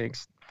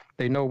instincts.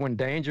 They know when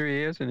danger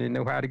is, and they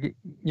know how to get,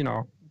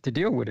 to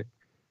deal with it.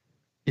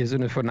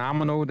 Isn't it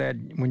phenomenal that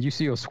when you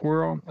see a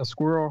squirrel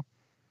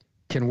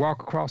can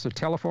walk across a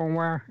telephone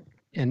wire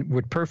and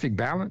with perfect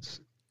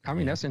balance? I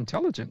mean, that's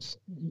intelligence.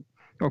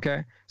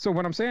 Okay. So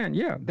what I'm saying,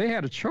 yeah, they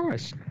had a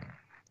choice.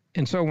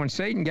 And so when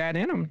Satan got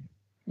in them,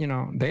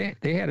 they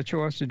had a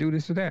choice to do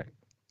this or that.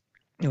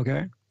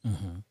 Okay.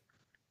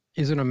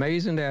 Isn't it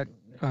amazing that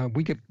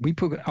we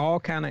put all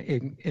kind of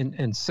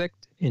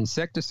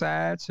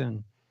insecticides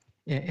and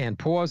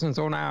poisons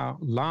on our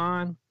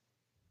lawn,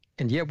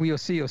 and yet we'll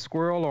see a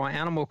squirrel or an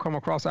animal come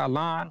across our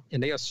lawn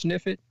and they'll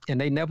sniff it and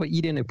they never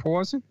eat any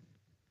poison?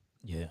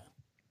 Yeah.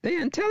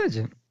 They're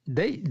intelligent.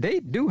 They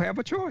do have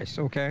a choice,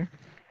 okay?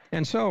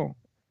 And so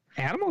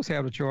animals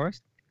have a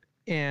choice.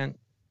 And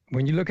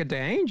when you look at the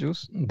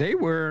angels,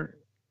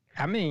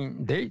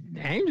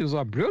 angels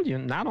are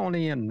brilliant, not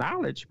only in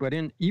knowledge, but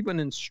even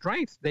in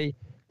strength. They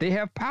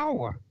have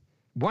power.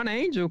 One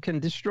angel can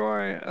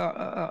destroy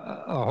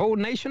a whole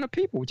nation of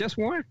people, just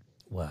one.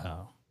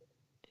 Wow.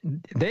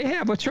 They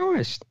have a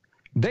choice.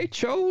 They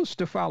chose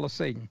to follow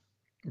Satan.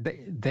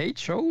 They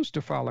chose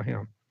to follow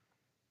him.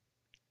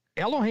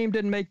 Elohim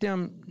didn't make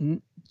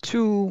them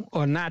to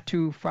or not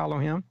to follow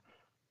him.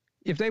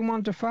 If they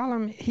wanted to follow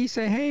him, he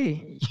said,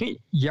 hey,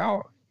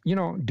 y'all,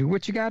 do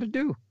what you got to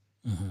do.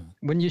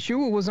 Mm-hmm. When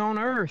Yeshua was on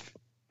earth,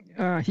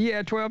 he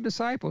had 12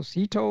 disciples.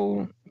 He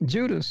told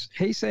Judas,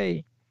 he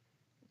say,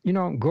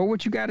 go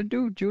what you got to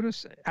do,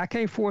 Judas. I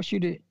can't force you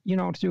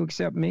to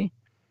accept me.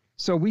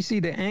 So we see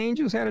the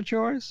angels had a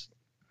choice.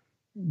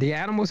 The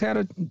animals have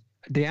a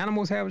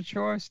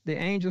choice. The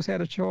angels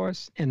had a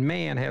choice, and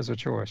man has a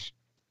choice.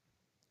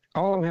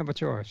 All of them have a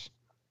choice.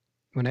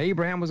 When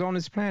Abraham was on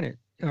this planet,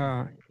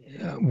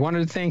 one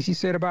of the things he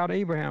said about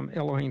Abraham,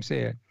 Elohim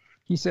said,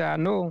 he said, I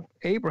know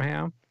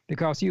Abraham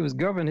because he was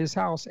governing his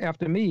house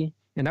after me.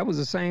 And that was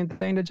the same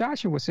thing that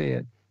Joshua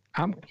said.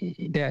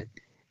 That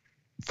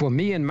for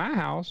me and my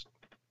house,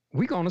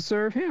 we're going to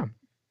serve him.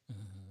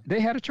 Mm-hmm.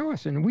 They had a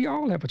choice, and we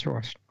all have a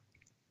choice.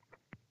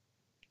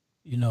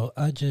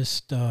 I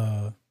just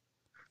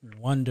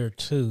wonder,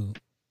 too,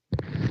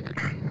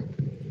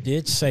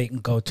 did Satan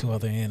go to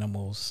other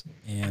animals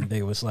and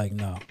they was like,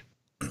 no,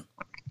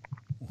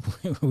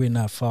 we're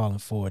not falling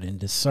for it? And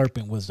the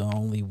serpent was the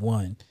only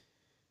one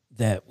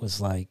that was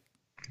like,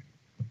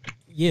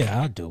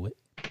 yeah, I'll do it.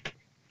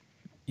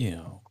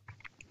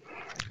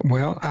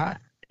 Well, that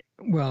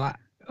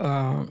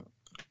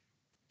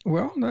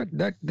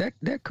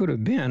could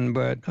have been,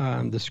 but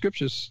the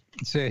scriptures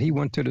said he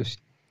went to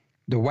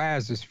the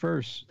wisest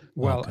first.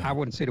 Well, okay. I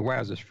wouldn't say the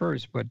wisest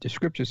first, but the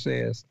scripture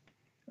says,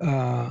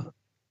 when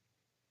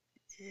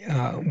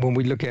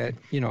we look at,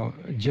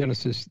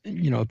 Genesis,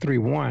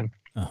 3:1,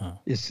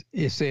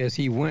 it says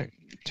he went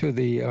to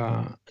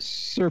the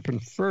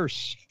serpent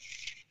first.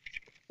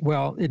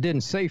 Well, it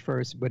didn't say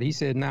first, but he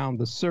said now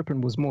the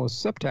serpent was more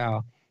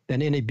subtle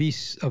than any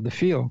beast of the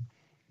field.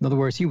 In other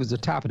words, he was the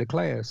top of the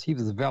class. He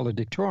was the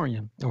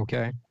valedictorian,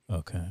 okay?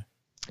 Okay.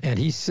 And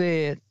he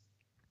said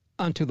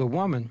unto the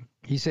woman,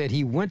 he said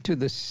he went to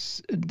the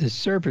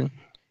serpent,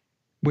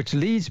 which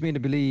leads me to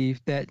believe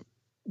that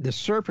the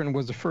serpent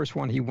was the first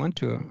one he went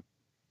to.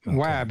 Okay.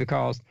 Why?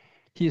 Because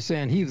he is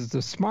saying he was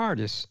the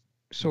smartest.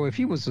 So if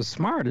he was the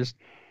smartest,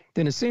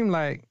 then it seemed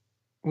like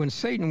when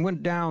Satan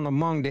went down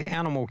among the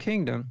animal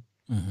kingdom,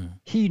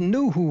 he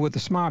knew who the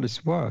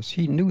smartest was.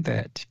 He knew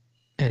that.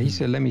 And he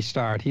said, let me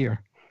start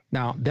here.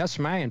 Now, that's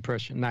my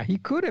impression. Now, he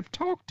could have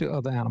talked to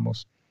other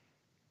animals,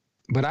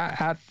 but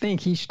I think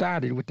he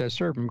started with that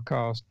serpent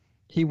because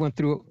he went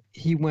through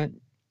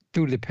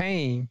the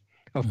pain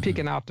of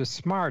picking out the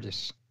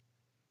smartest.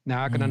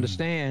 Now, I can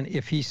understand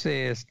if he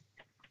says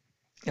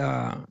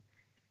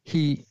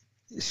he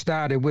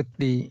started with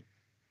the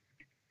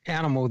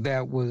animal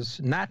that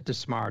was not the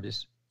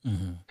smartest,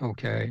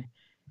 okay,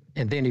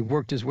 and then he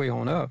worked his way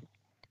on up.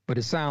 But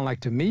it sounds like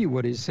to me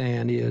what he's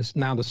saying is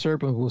now the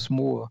serpent was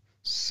more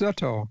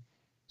subtle.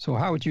 So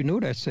how would you know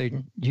that,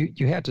 Satan?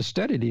 You had to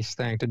study these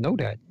things to know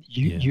that.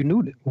 You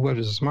knew what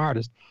was the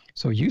smartest.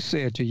 So you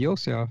said to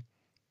yourself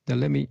that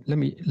let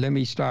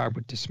me start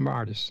with the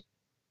smartest.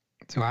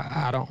 So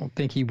I don't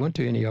think he went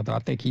to any other. I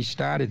think he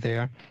started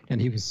there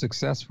and he was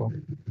successful.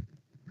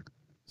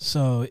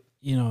 So,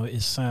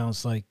 it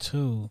sounds like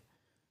too,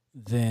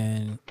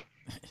 then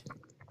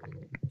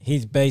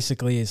he's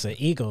basically, it's an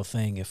ego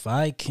thing. If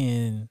I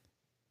can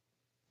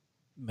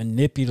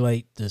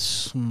manipulate the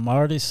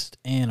smartest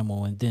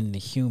animal and then the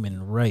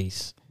human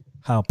race,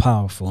 how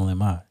powerful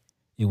am I?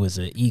 It was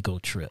an ego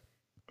trip.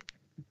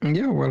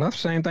 Yeah, well, that's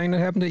the same thing that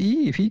happened to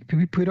Eve. He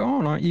put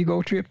on an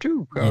ego trip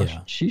too, because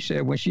she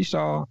said when she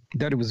saw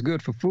that it was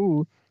good for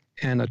food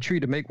and a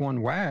tree to make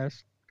one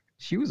wise,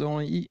 she was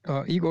on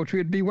ego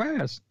trip to be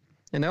wise.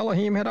 And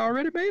Elohim had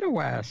already made her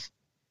wise.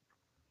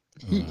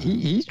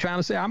 He's trying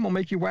to say, I'm going to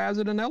make you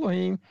wiser than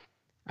Elohim.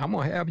 I'm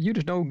going to have you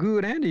to know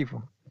good and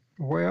evil.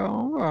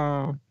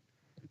 Well,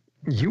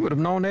 you would have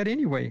known that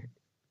anyway.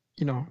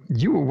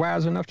 You were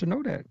wise enough to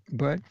know that.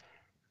 But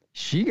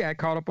she got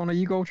caught up on an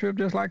ego trip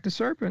just like the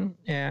serpent,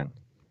 and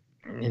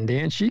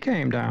then she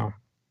came down.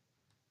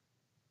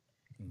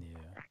 Yeah.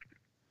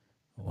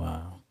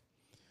 Wow.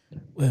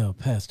 Well,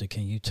 Pastor,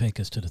 can you take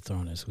us to the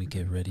throne as we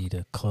get ready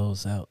to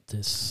close out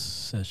this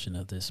session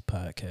of this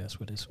podcast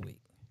for this week?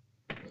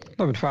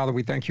 Loving Father,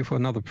 we thank you for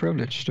another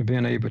privilege to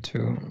being able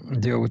to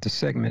deal with the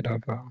segment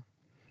of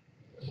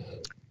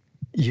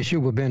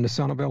Yeshua being the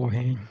son of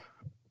Elohim,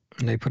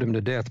 and they put him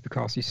to death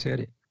because he said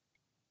it.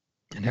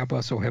 And help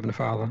us, O Heavenly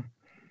Father,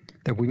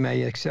 that we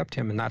may accept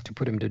him and not to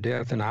put him to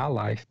death in our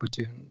life, but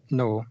to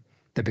know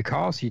that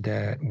because he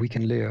died, we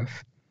can live.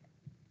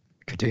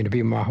 Continue to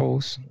be my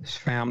host, his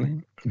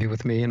family, be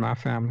with me and my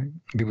family,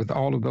 be with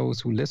all of those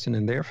who listen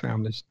and their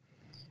families.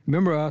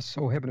 Remember us,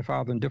 O Heavenly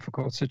Father, in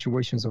difficult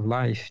situations of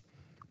life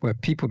where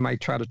people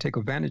might try to take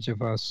advantage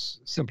of us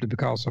simply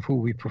because of who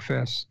we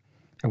profess.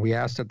 And we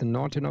ask that the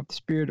anointing of the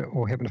Spirit,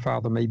 O Heavenly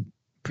Father, may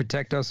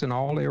protect us in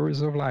all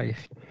areas of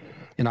life,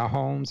 in our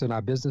homes, in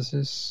our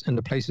businesses, in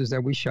the places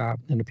that we shop,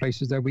 in the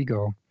places that we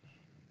go.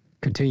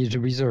 Continue to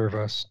reserve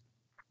us.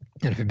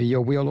 And if it be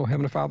your will, oh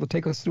Heavenly Father,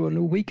 take us through a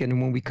new weekend.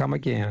 And when we come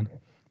again,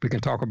 we can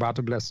talk about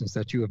the blessings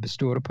that you have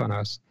bestowed upon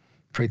us.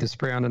 Pray this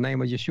prayer in the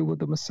name of Yeshua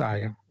the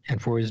Messiah.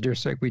 And for his dear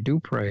sake, we do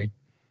pray.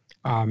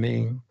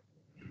 Amen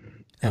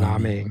and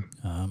amen.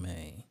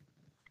 Amen.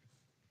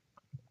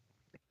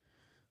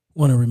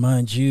 Want to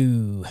remind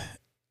you,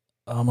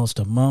 almost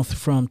a month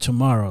from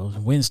tomorrow,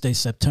 Wednesday,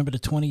 September the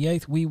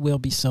 28th, we will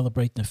be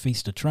celebrating the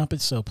Feast of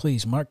Trumpets. So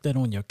please mark that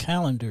on your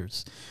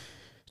calendars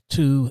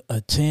to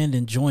attend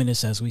and join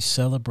us as we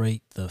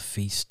celebrate the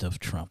Feast of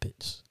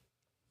Trumpets.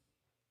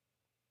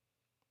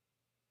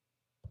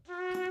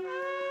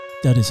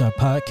 That is our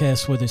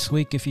podcast for this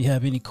week. If you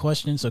have any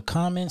questions or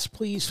comments,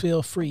 please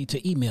feel free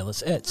to email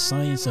us at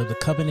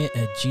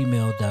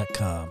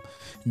scienceofthecovenant@gmail.com.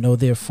 Know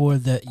therefore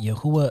that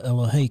Yahuwah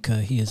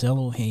Eloheka, he is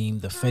Elohim,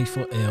 the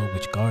faithful El,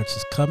 which guards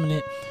his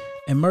covenant,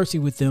 and mercy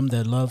with them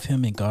that love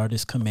him and guard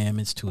his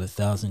commandments to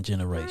 1,000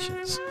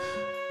 generations.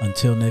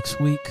 Until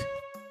next week,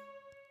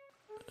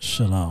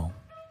 shalom.